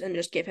minors and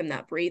just give him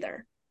that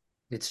breather.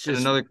 It's And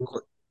just another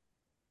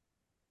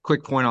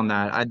quick point on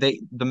that.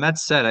 The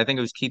Mets said, I think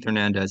it was Keith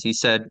Hernandez. He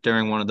said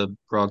during one of the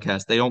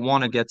broadcasts, they don't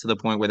want to get to the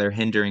point where they're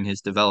hindering his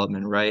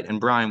development, right?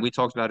 And Brian, we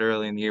talked about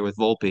early in the year with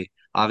Volpe.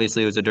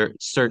 Obviously, it was a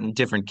certain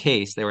different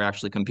case. They were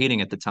actually competing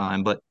at the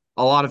time, but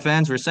a lot of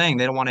fans were saying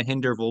they don't want to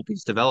hinder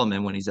Volpe's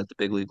development when he's at the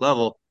big league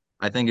level.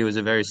 I think it was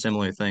a very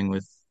similar thing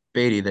with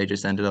Beatty. They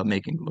just ended up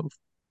making the move.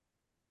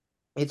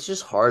 it's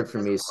just hard for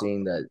me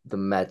seeing that the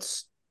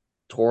Mets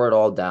tore it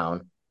all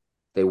down.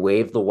 They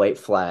waved the white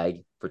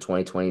flag for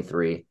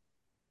 2023,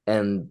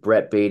 and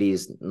Brett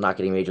Beatty's not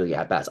getting major league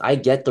at bats. I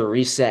get the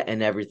reset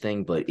and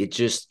everything, but it's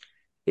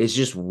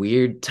just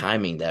weird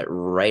timing that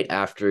right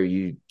after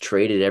you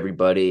traded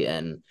everybody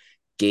and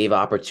gave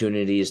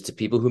opportunities to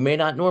people who may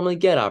not normally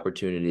get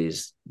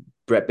opportunities,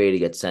 Brett Beatty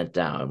gets sent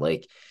down.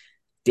 Like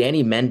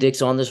Danny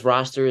Mendick's on this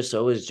roster,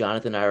 so is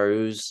Jonathan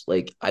Aruz.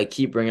 Like I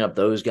keep bringing up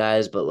those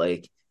guys, but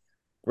like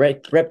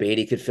Brett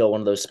Beatty could fill one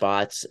of those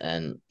spots,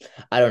 and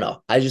I don't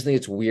know. I just think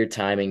it's weird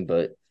timing,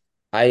 but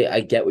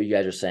I get what you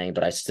guys are saying,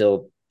 but I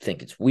still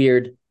think it's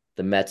weird.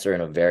 The Mets are in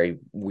a very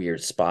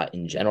weird spot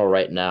in general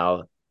right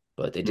now,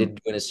 but they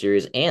did win a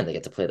series, and they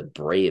get to play the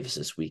Braves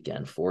this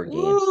weekend, 4 games.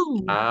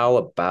 Woo! How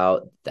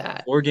about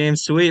that? 4 game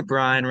sweep,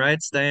 Brian,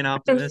 right? Staying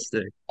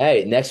optimistic.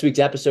 Hey, next week's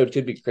episode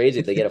could be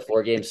crazy if they get a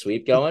 4 game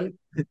sweep going,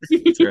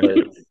 That's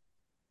right.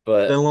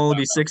 but There'll only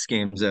be 6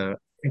 games out.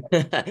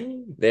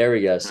 there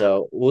we go.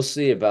 So we'll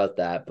see about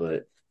that,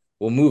 but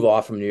we'll move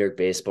off from New York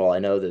baseball. I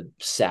know the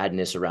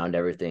sadness around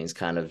everything is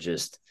kind of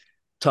just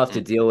tough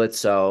to deal with.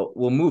 So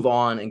we'll move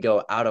on and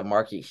go out of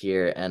market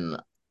here. And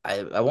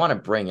I want to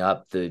bring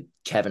up the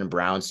Kevin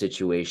Brown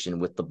situation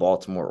with the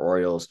Baltimore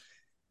Orioles.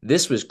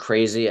 This was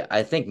crazy.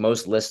 I think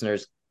most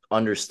listeners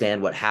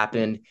understand what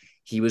happened.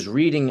 He was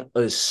reading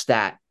a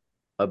stat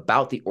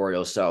about the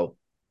Orioles. So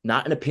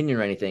not an opinion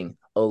or anything,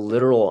 a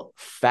literal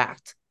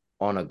fact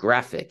on a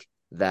graphic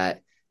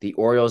that the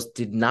Orioles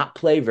did not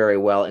play very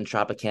well in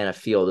Tropicana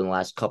Field in the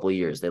last couple of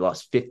years. They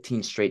lost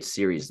 15 straight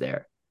series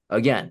there.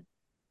 Again,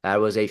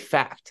 that was a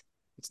fact.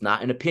 It's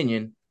not an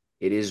opinion.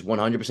 It is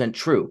 100%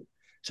 true.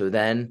 So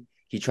then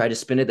he tried to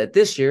spin it that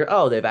this year,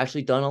 oh, they've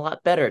actually done a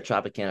lot better at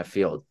Tropicana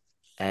Field.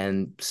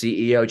 And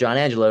CEO John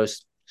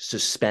Angelos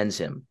suspends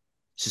him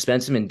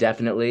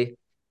indefinitely.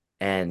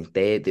 And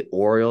the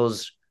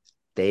Orioles,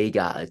 they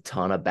got a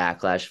ton of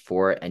backlash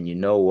for it. And you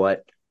know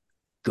what?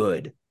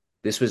 Good.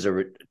 This was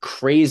a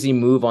crazy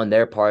move on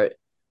their part.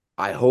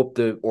 I hope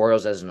the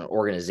Orioles as an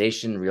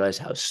organization realize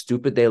how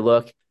stupid they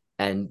look.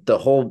 And the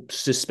whole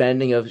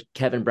suspending of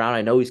Kevin Brown,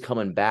 I know he's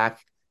coming back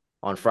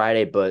on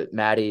Friday, but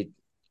Maddie,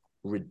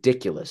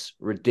 ridiculous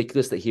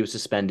that he was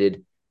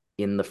suspended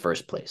in the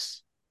first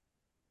place.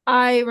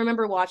 I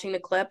remember watching the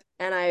clip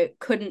and I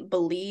couldn't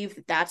believe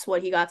that's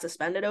what he got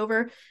suspended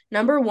over.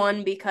 Number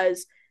one,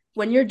 because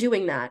when you're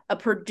doing that, a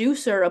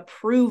producer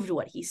approved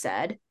what he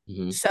said.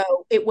 Mm-hmm. So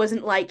it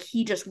wasn't like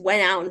he just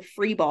went out and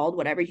freeballed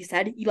whatever he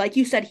said. Like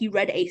you said, he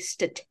read a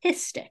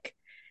statistic,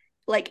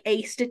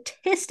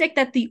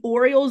 that the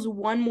Orioles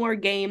won more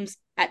games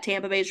at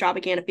Tampa Bay's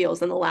Tropicana Fields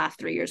than the last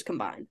 3 years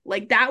combined.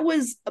 Like that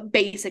was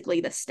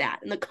basically the stat.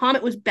 And the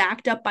comment was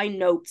backed up by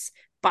notes,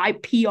 by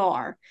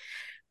PR.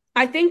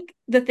 I think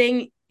the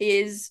thing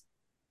is,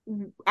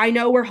 I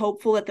know we're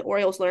hopeful that the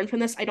Orioles learn from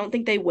this. I don't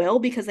think they will,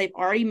 because they've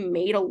already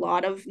made a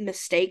lot of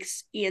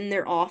mistakes in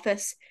their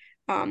office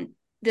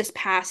this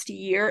past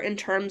year, in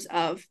terms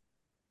of,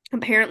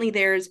 apparently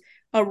there's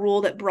a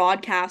rule that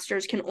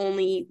broadcasters can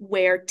only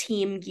wear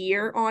team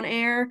gear on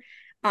air.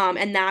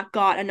 And that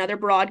got another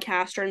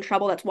broadcaster in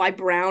trouble. That's why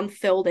Brown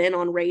filled in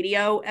on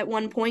radio at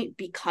one point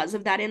because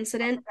of that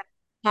incident.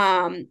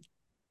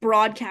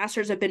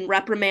 Broadcasters have been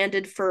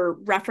reprimanded for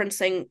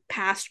referencing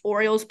past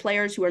Orioles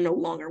players who are no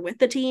longer with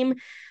the team.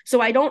 So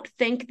I don't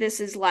think this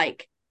is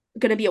like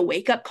going to be a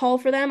wake-up call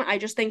for them. I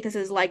just think this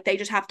is like they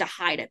just have to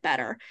hide it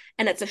better.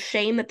 And it's a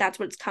shame that that's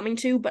what it's coming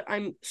to, but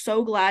I'm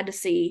so glad to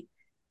see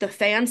the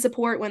fan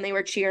support when they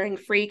were cheering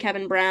free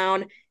Kevin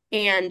Brown,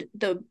 and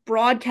the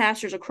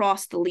broadcasters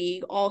across the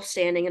league all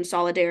standing in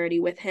solidarity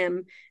with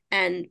him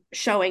and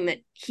showing that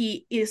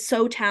he is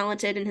so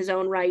talented in his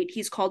own right.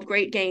 He's called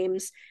great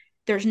games.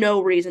 There's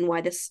no reason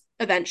why this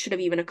event should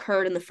have even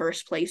occurred in the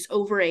first place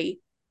over a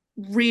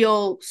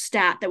real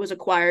stat that was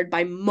acquired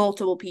by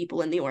multiple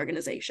people in the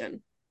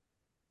organization.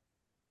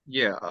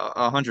 Yeah,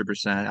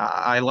 100%.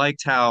 I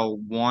liked how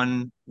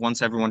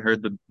once everyone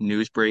heard the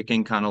news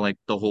breaking, kind of like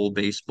the whole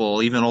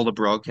baseball, even all the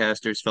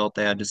broadcasters felt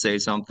they had to say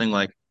something.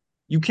 Like,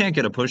 you can't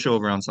get a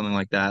pushover on something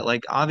like that.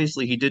 Like,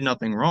 obviously he did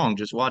nothing wrong.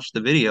 Just watch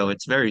the video.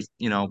 It's very,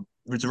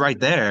 it's right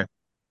there.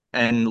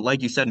 And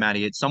like you said,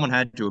 Maddie, someone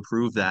had to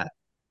approve that.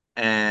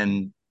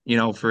 And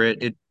for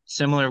it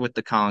similar with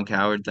the Colin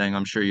Coward thing.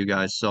 I'm sure you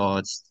guys saw.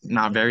 It's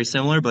not very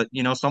similar, but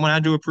someone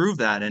had to approve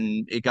that,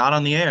 and it got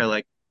on the air.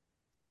 Like,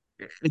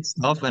 it's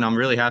tough, and I'm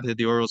really happy that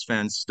the Orioles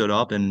fans stood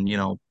up and,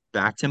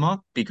 backed him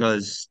up,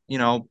 because,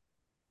 the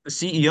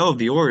CEO of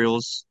the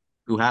Orioles,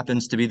 who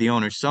happens to be the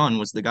owner's son,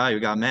 was the guy who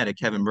got mad at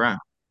Kevin Brown.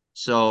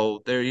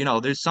 So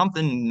there's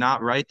something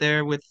not right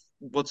there with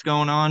what's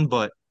going on.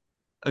 But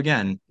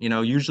again,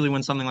 usually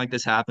when something like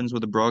this happens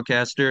with a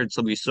broadcaster, it's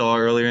what we saw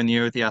earlier in the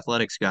year with the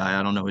Athletics guy.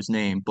 I don't know his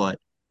name, but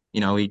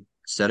he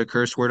said a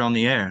curse word on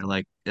the air.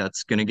 Like,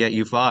 that's gonna get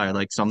you fired.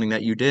 Like, something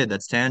that you did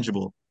that's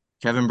tangible.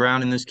 Kevin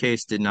Brown in this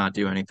case did not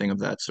do anything of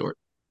that sort.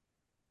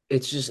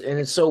 It's just, and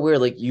it's so weird.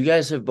 Like, you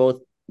guys have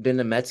both been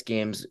to Mets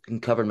games and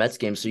covered Mets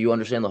games, so you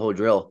understand the whole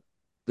drill.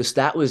 The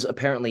stat was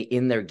apparently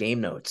in their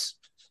game notes.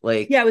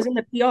 Like, Yeah, it was in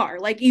the PR.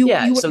 Like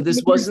yeah, you so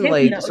this wasn't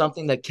like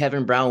something that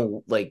Kevin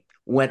Brown like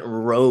went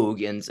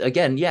rogue. And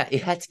again, yeah,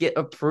 it had to get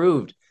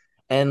approved.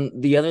 And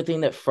the other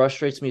thing that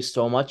frustrates me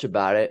so much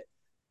about it,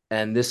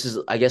 and this is,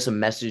 I guess, a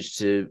message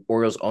to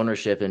Orioles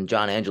ownership and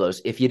John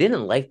Angelos, if you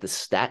didn't like the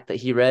stat that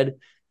he read,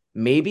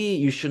 maybe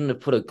you shouldn't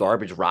have put a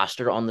garbage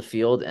roster on the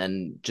field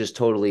and just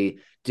totally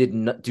do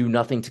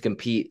nothing to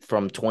compete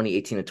from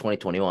 2018 to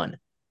 2021.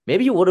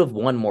 Maybe you would have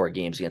won more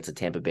games against the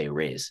Tampa Bay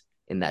Rays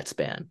in that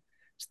span.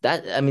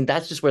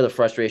 That's just where the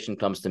frustration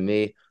comes to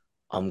me.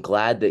 I'm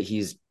glad that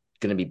he's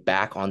going to be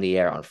back on the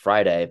air on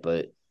Friday,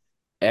 but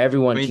I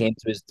everyone mean, came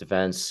to his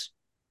defense,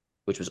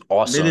 which was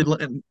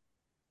awesome.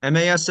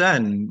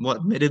 MASN,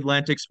 what,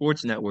 Mid-Atlantic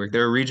Sports Network?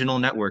 They're a regional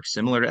network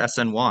similar to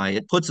SNY.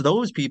 It puts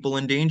those people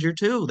in danger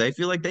too. They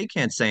feel like they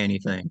can't say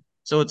anything.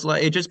 So it's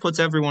like it just puts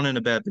everyone in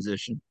a bad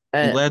position. I'm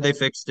And glad they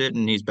fixed it,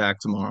 and he's back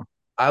tomorrow.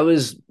 I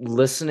was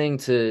listening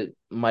to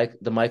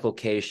the Michael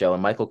K show,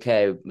 and Michael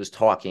K was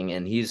talking,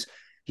 and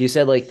he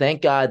said, like,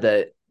 thank God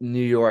that New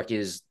York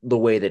is the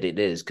way that it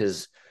is,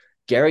 because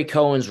Gary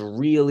Cohen's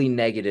really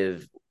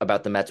negative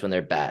about the Mets when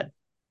they're bad.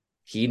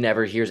 He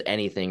never hears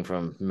anything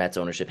from Mets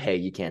ownership. Hey,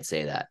 you can't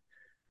say that.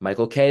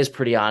 Michael K is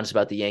pretty honest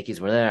about the Yankees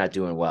when they're not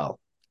doing well.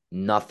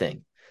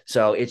 Nothing.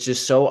 So it's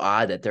just so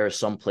odd that there are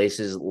some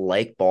places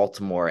like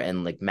Baltimore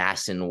and like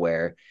Masson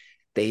where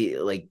they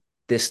like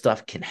this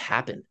stuff can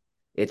happen.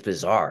 It's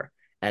bizarre.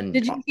 And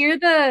did you hear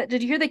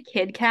the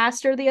kid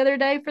caster the other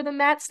day for the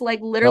Mets? Like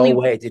no literally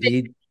way did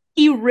he.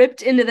 he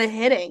ripped into the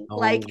hitting. No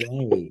Like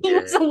way. he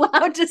was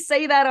allowed to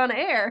say that on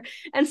air.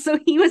 And so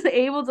he was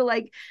able to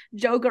like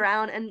joke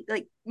around and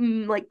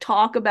like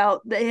talk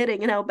about the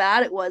hitting and how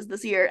bad it was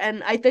this year.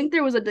 And I think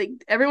there was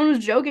everyone was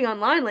joking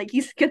online like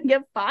he's gonna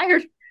get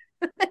fired.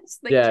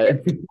 Yeah.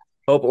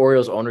 Hope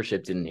Orioles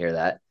ownership didn't hear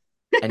that.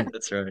 And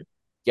That's right.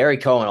 Gary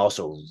Cohen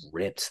also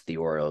ripped the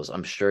Orioles.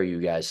 I'm sure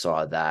you guys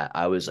saw that.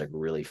 I was like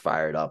really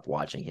fired up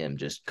watching him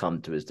just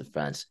come to his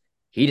defense.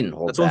 He didn't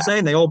hold That's what I'm back.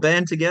 saying. They all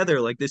band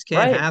together. Like, this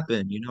can't Right.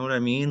 happen. You know what I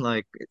mean?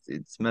 Like,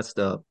 it's messed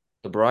up.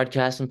 The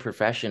broadcasting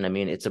profession, I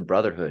mean, it's a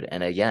brotherhood.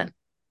 And again,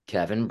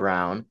 Kevin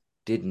Brown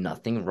did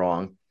nothing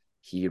wrong.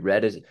 He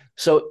read it.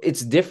 So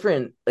it's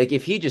different. Like,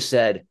 if he just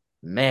said,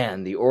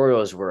 man, the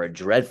Orioles were a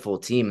dreadful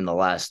team in the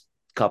last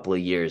couple of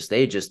years.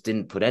 They just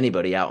didn't put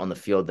anybody out on the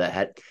field that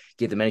had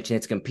give them any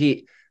chance to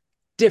compete.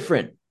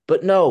 Different.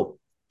 But no,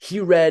 he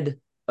read,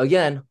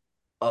 again,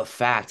 a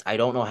fact. I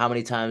don't know how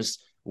many times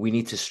we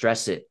need to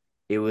stress it.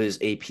 It was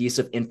a piece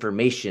of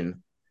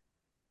information.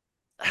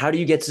 How do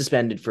you get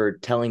suspended for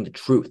telling the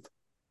truth?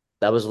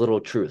 That was a little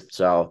truth.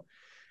 So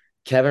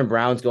Kevin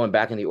Brown's going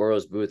back in the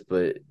Orioles booth,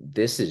 but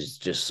this is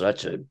just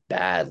such a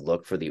bad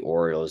look for the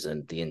Orioles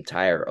and the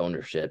entire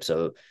ownership.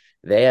 So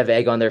they have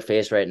egg on their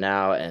face right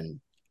now,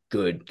 and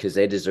good, because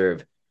they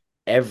deserve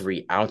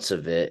every ounce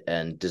of it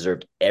and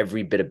deserved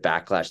every bit of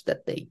backlash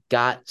that they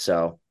got.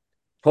 So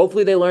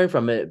hopefully they learn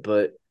from it,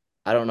 but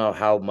I don't know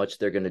how much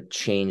they're going to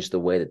change the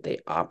way that they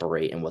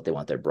operate and what they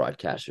want their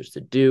broadcasters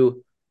to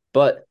do.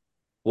 But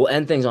we'll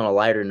end things on a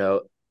lighter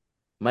note.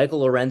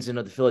 Michael Lorenzen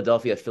of the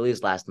Philadelphia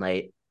Phillies last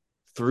night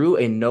threw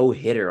a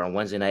no-hitter on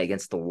Wednesday night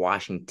against the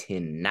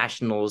Washington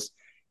Nationals,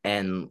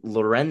 and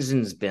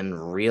Lorenzen's been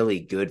really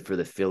good for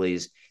the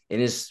Phillies in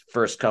his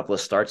first couple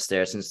of starts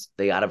there since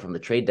they got him from the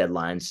trade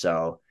deadline.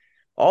 So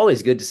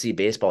always good to see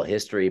baseball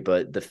history,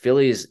 but the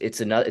Phillies,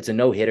 it's a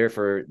no-hitter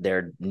for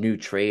their new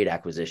trade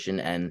acquisition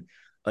and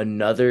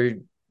another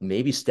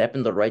maybe step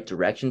in the right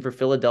direction for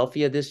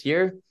Philadelphia this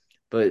year.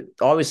 But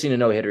always seeing a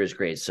no-hitter is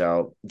great.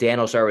 So Dan,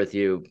 I'll start with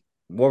you.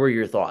 What were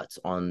your thoughts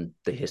on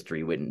the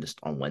history witnessed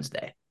on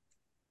Wednesday?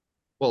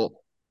 Well,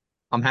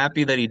 I'm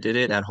happy that he did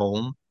it at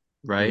home,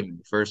 right?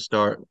 First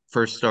start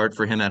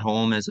for him at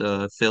home as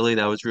a Philly.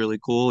 That was really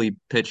cool. He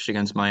pitched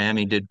against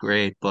Miami, did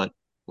great, but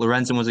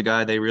Lorenzen was a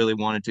guy they really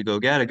wanted to go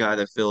get, a guy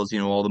that fills,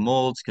 all the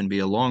molds, can be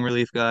a long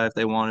relief guy if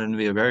they wanted him to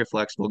be a very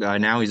flexible guy.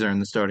 Now he's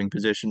earned the starting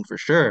position for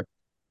sure.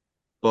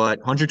 But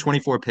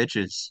 124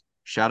 pitches.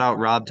 Shout out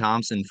Rob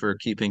Thompson for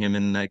keeping him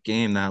in that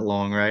game that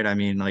long, right? I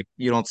mean, like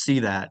you don't see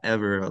that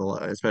ever,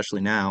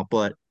 especially now.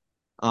 But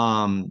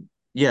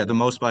yeah, the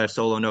most by a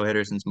solo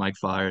no-hitter since Mike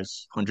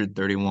Fiers,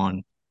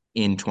 131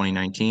 in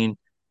 2019.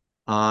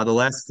 The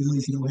last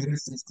Phillies no-hitter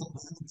since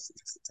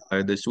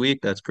this week.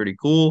 That's pretty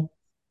cool.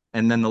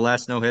 And then the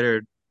last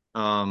no-hitter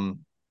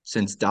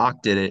since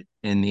Doc did it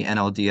in the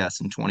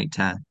NLDS in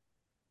 2010.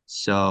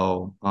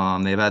 So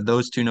they've had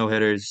those two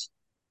no-hitters.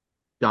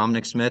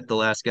 Dominic Smith, the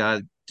last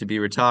guy to be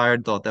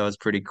retired, thought that was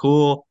pretty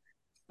cool.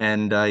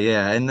 And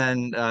yeah, and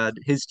then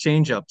his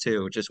changeup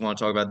too. Just want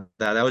to talk about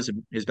that. That was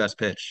his best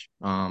pitch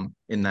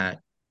in that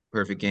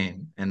perfect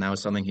game, and that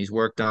was something he's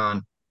worked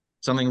on.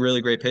 Something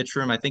really great pitch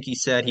for him. I think he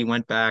said he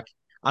went back.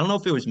 I don't know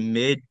if it was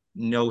mid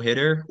no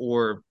hitter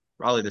or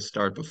probably the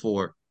start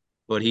before,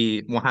 but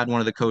he had one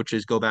of the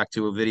coaches go back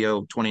to a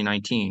video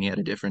 2019. He had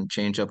a different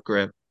changeup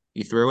grip.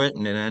 He threw it,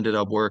 and it ended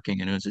up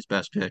working, and it was his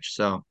best pitch.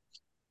 So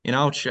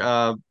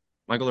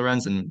Michael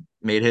Lorenzen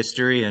made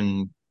history,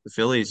 and the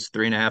Phillies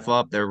 3.5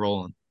 up. They're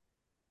rolling.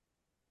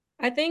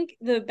 I think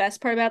the best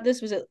part about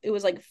this was it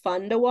was like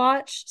fun to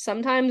watch.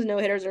 Sometimes no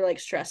hitters are like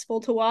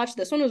stressful to watch.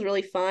 This one was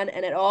really fun,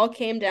 and it all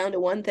came down to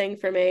one thing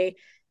for me.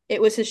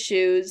 It was his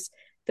shoes.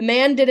 The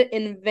man did it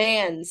in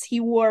Vans. He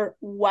wore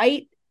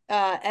white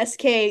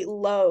SK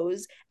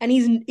lows, and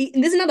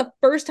this is not the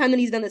first time that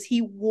he's done this.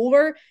 He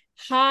wore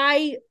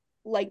high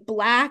like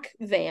black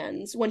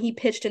Vans when he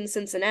pitched in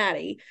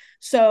Cincinnati.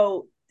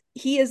 So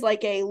he is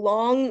like a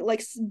long,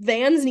 like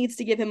Vans needs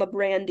to give him a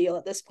brand deal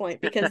at this point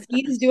because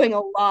he's doing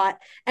a lot.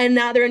 And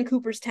now they're in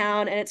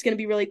Cooperstown, and it's going to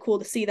be really cool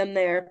to see them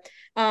there.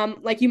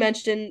 Like you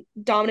mentioned,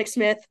 Dominic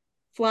Smith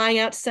flying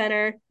out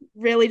center,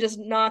 really just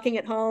knocking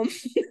it home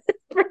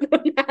for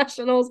the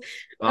Nationals.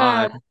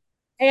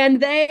 And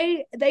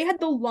they had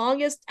the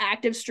longest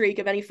active streak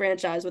of any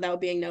franchise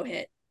without being no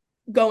hit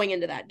going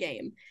into that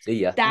game. See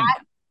ya.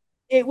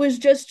 It was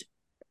just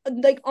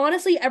like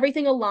honestly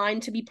everything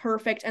aligned to be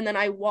perfect. And then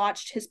I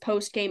watched his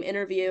post-game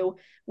interview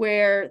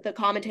where the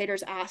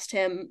commentators asked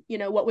him,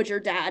 what would your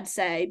dad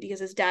say,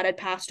 because his dad had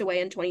passed away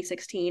in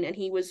 2016 and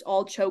he was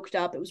all choked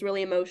up. It was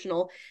really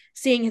emotional.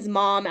 Seeing his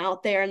mom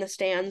out there in the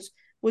stands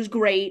was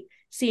great.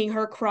 Seeing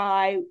her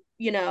cry,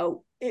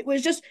 it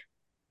was just,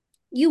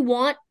 you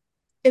want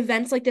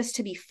events like this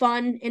to be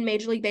fun in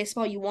Major League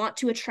Baseball. You want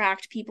to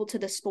attract people to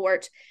the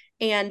sport.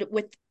 And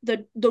with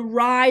the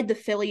ride the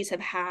Phillies have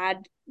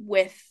had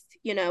with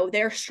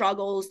their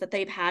struggles that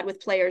they've had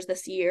with players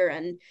this year,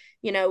 and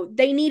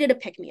they needed a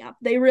pick-me-up.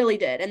 They really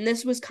did, and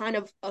this was kind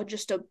of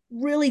just a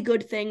really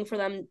good thing for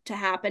them to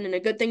happen and a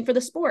good thing for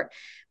the sport.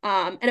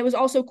 And it was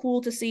also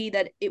cool to see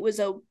that it was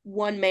a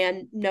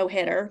one-man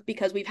no-hitter,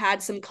 because we've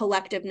had some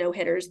collective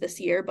no-hitters this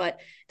year,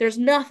 but there's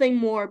nothing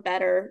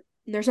better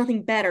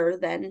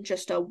than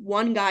just a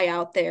one guy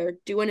out there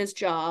doing his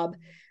job,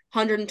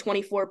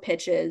 124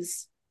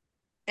 pitches,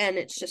 and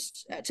it's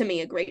just, to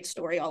me, a great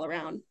story all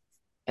around.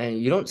 And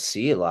you don't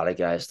see a lot of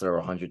guys throw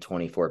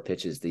 124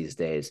 pitches these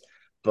days,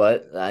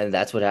 but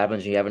that's what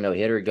happens when you have a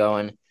no-hitter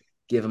going.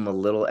 Give him a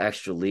little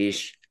extra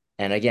leash.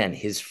 And again,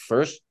 his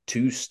first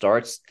two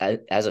starts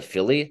as a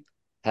Philly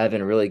have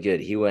been really good.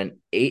 He went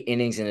 8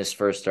 innings in his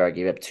first start,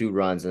 gave up 2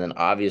 runs, and then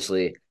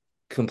obviously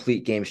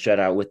complete game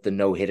shutout with the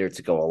no-hitter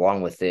to go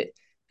along with it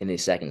in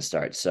his second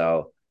start.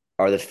 So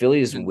are the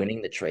Phillies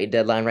winning the trade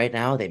deadline right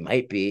now? They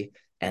might be,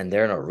 and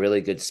they're in a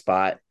really good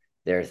spot.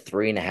 They're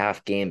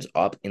 3.5 games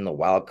up in the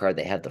wild card.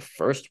 They had the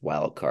first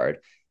wild card.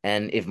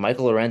 And if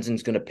Michael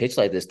Lorenzen's going to pitch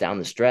like this down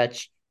the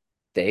stretch,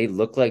 they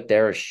look like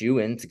they're a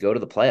shoe-in to go to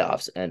the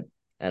playoffs. And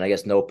I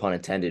guess no pun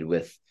intended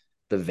with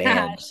the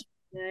Vans.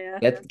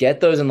 Yeah. Get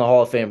those in the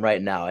Hall of Fame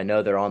right now. I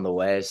know they're on the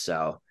way,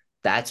 so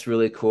that's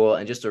really cool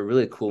and just a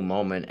really cool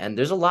moment. And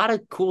there's a lot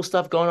of cool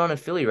stuff going on in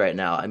Philly right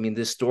now. I mean,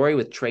 this story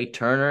with Trey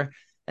Turner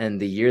and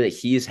the year that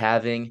he's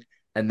having,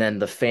 and then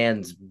the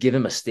fans give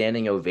him a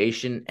standing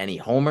ovation and he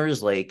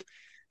homers. Like,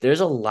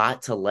 there's a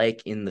lot to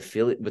like in the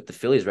Philly with the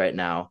Phillies right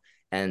now.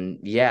 And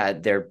yeah,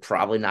 they're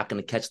probably not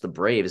going to catch the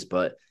Braves,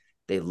 but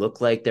they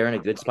look like they're in a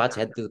good spot to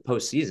head to the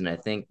postseason. I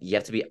think you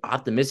have to be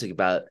optimistic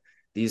about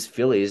these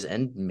Phillies,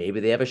 and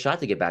maybe they have a shot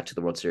to get back to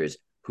the World Series.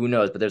 Who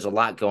knows? But there's a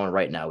lot going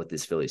right now with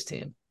this Phillies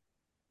team.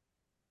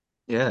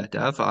 Yeah,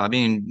 definitely. I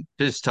mean,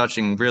 just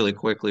touching really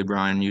quickly,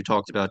 Brian, you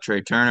talked about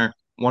Trey Turner.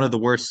 One of the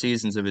worst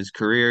seasons of his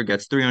career,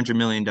 gets $300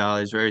 million,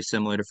 very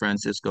similar to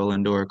Francisco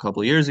Lindor a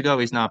couple of years ago.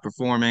 He's not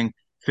performing.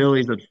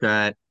 Philly's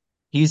upset.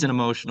 He's an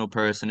emotional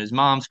person. His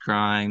mom's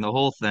crying, the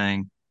whole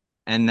thing.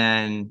 And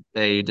then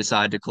they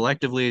decide to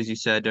collectively, as you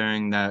said,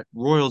 during that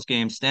Royals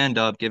game, stand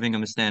up, giving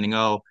him a standing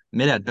O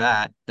mid at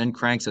bat, then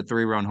cranks a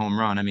 3-run home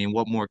run. I mean,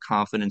 what more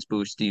confidence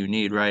boost do you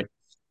need, right?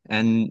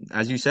 And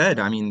as you said,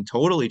 I mean,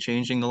 totally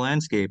changing the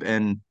landscape.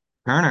 And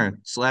Turner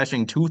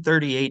slashing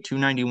 238,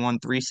 291,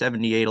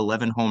 378,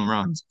 11 home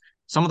runs.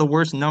 Some of the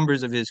worst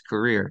numbers of his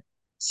career.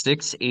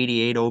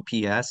 688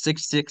 OPS,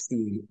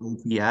 660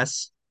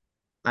 OPS.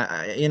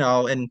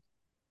 And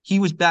he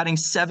was batting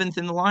seventh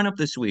in the lineup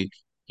this week.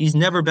 He's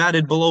never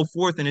batted below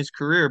fourth in his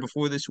career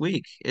before this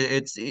week.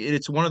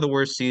 It's one of the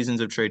worst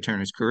seasons of Trey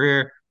Turner's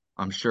career.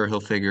 I'm sure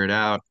he'll figure it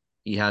out.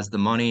 He has the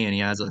money and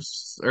he has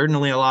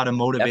certainly a lot of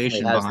Definitely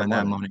motivation has the behind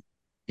that money. money.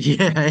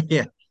 Yeah,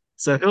 yeah.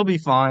 So he'll be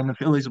fine. The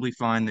Phillies will be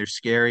fine. They're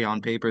scary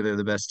on paper. They're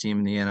the best team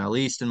in the NL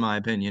East, in my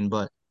opinion,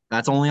 but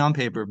that's only on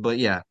paper. But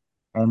yeah,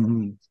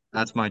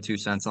 that's my 2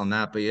 cents on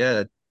that. But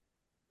yeah,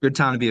 good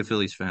time to be a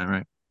Phillies fan,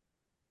 right?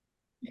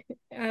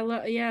 I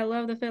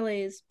love the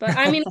Phillies, but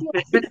I mean,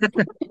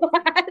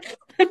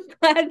 I'm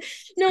glad.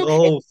 No,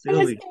 Go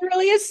Phillies. it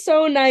really is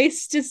so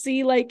nice to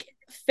see like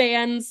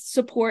fans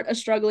support a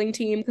struggling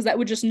team because that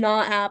would just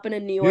not happen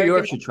in New New York. York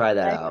And should try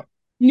that out.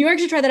 New York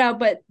should try that out,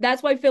 but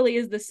that's why Philly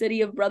is the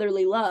city of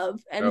brotherly love,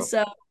 and Bro.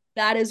 so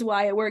that is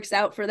why it works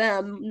out for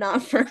them,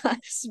 not for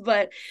us.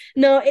 But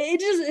no, it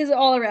just is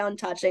all around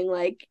touching.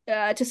 Like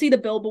to see the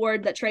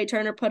billboard that Trey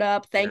Turner put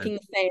up, Yeah. thanking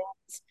the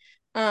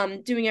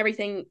fans, doing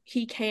everything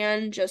he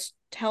can just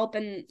to help,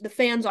 and the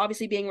fans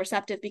obviously being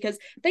receptive because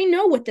they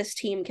know what this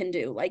team can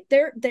do. Like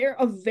they're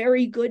a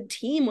very good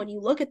team when you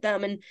look at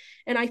them, and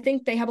I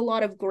think they have a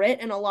lot of grit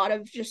and a lot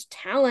of just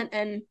talent,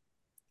 and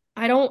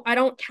I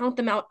don't count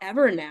them out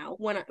ever now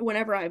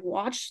whenever I've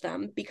watched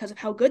them because of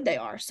how good they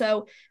are.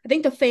 So I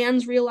think the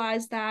fans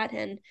realize that,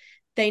 and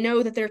they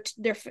know that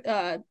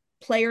their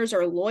players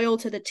are loyal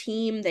to the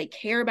team. They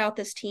care about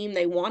this team.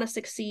 They want to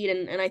succeed,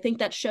 and I think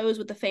that shows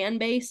with the fan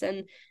base,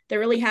 and they're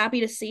really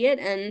happy to see it.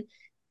 And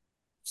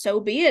so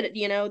be it.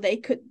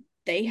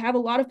 They have a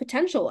lot of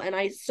potential, and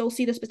I still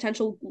see this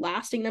potential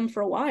lasting them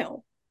for a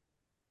while.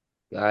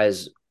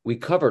 Guys, we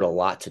covered a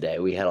lot today.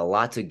 We had a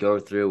lot to go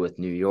through with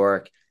New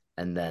York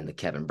and then the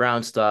Kevin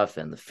Brown stuff,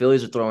 and the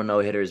Phillies are throwing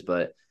no-hitters,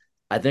 but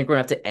I think we're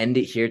going to have to end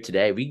it here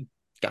today. We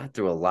got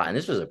through a lot, and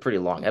this was a pretty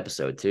long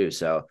episode too,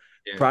 so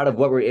proud of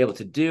what we're able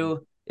to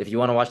do. If you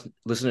want to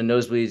listen to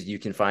Nosebleeds, you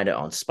can find it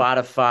on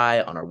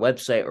Spotify, on our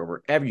website, or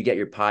wherever you get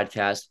your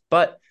podcast.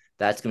 But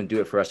that's going to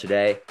do it for us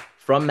today.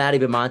 From Maddie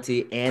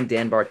Bimonte and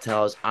Dan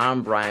Bartels,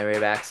 I'm Brian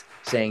Rabacs,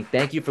 saying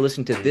thank you for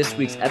listening to this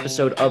week's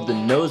episode of the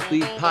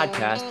Nosebleed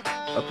Podcast,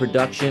 a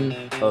production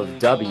of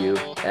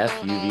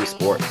WFUV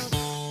Sports.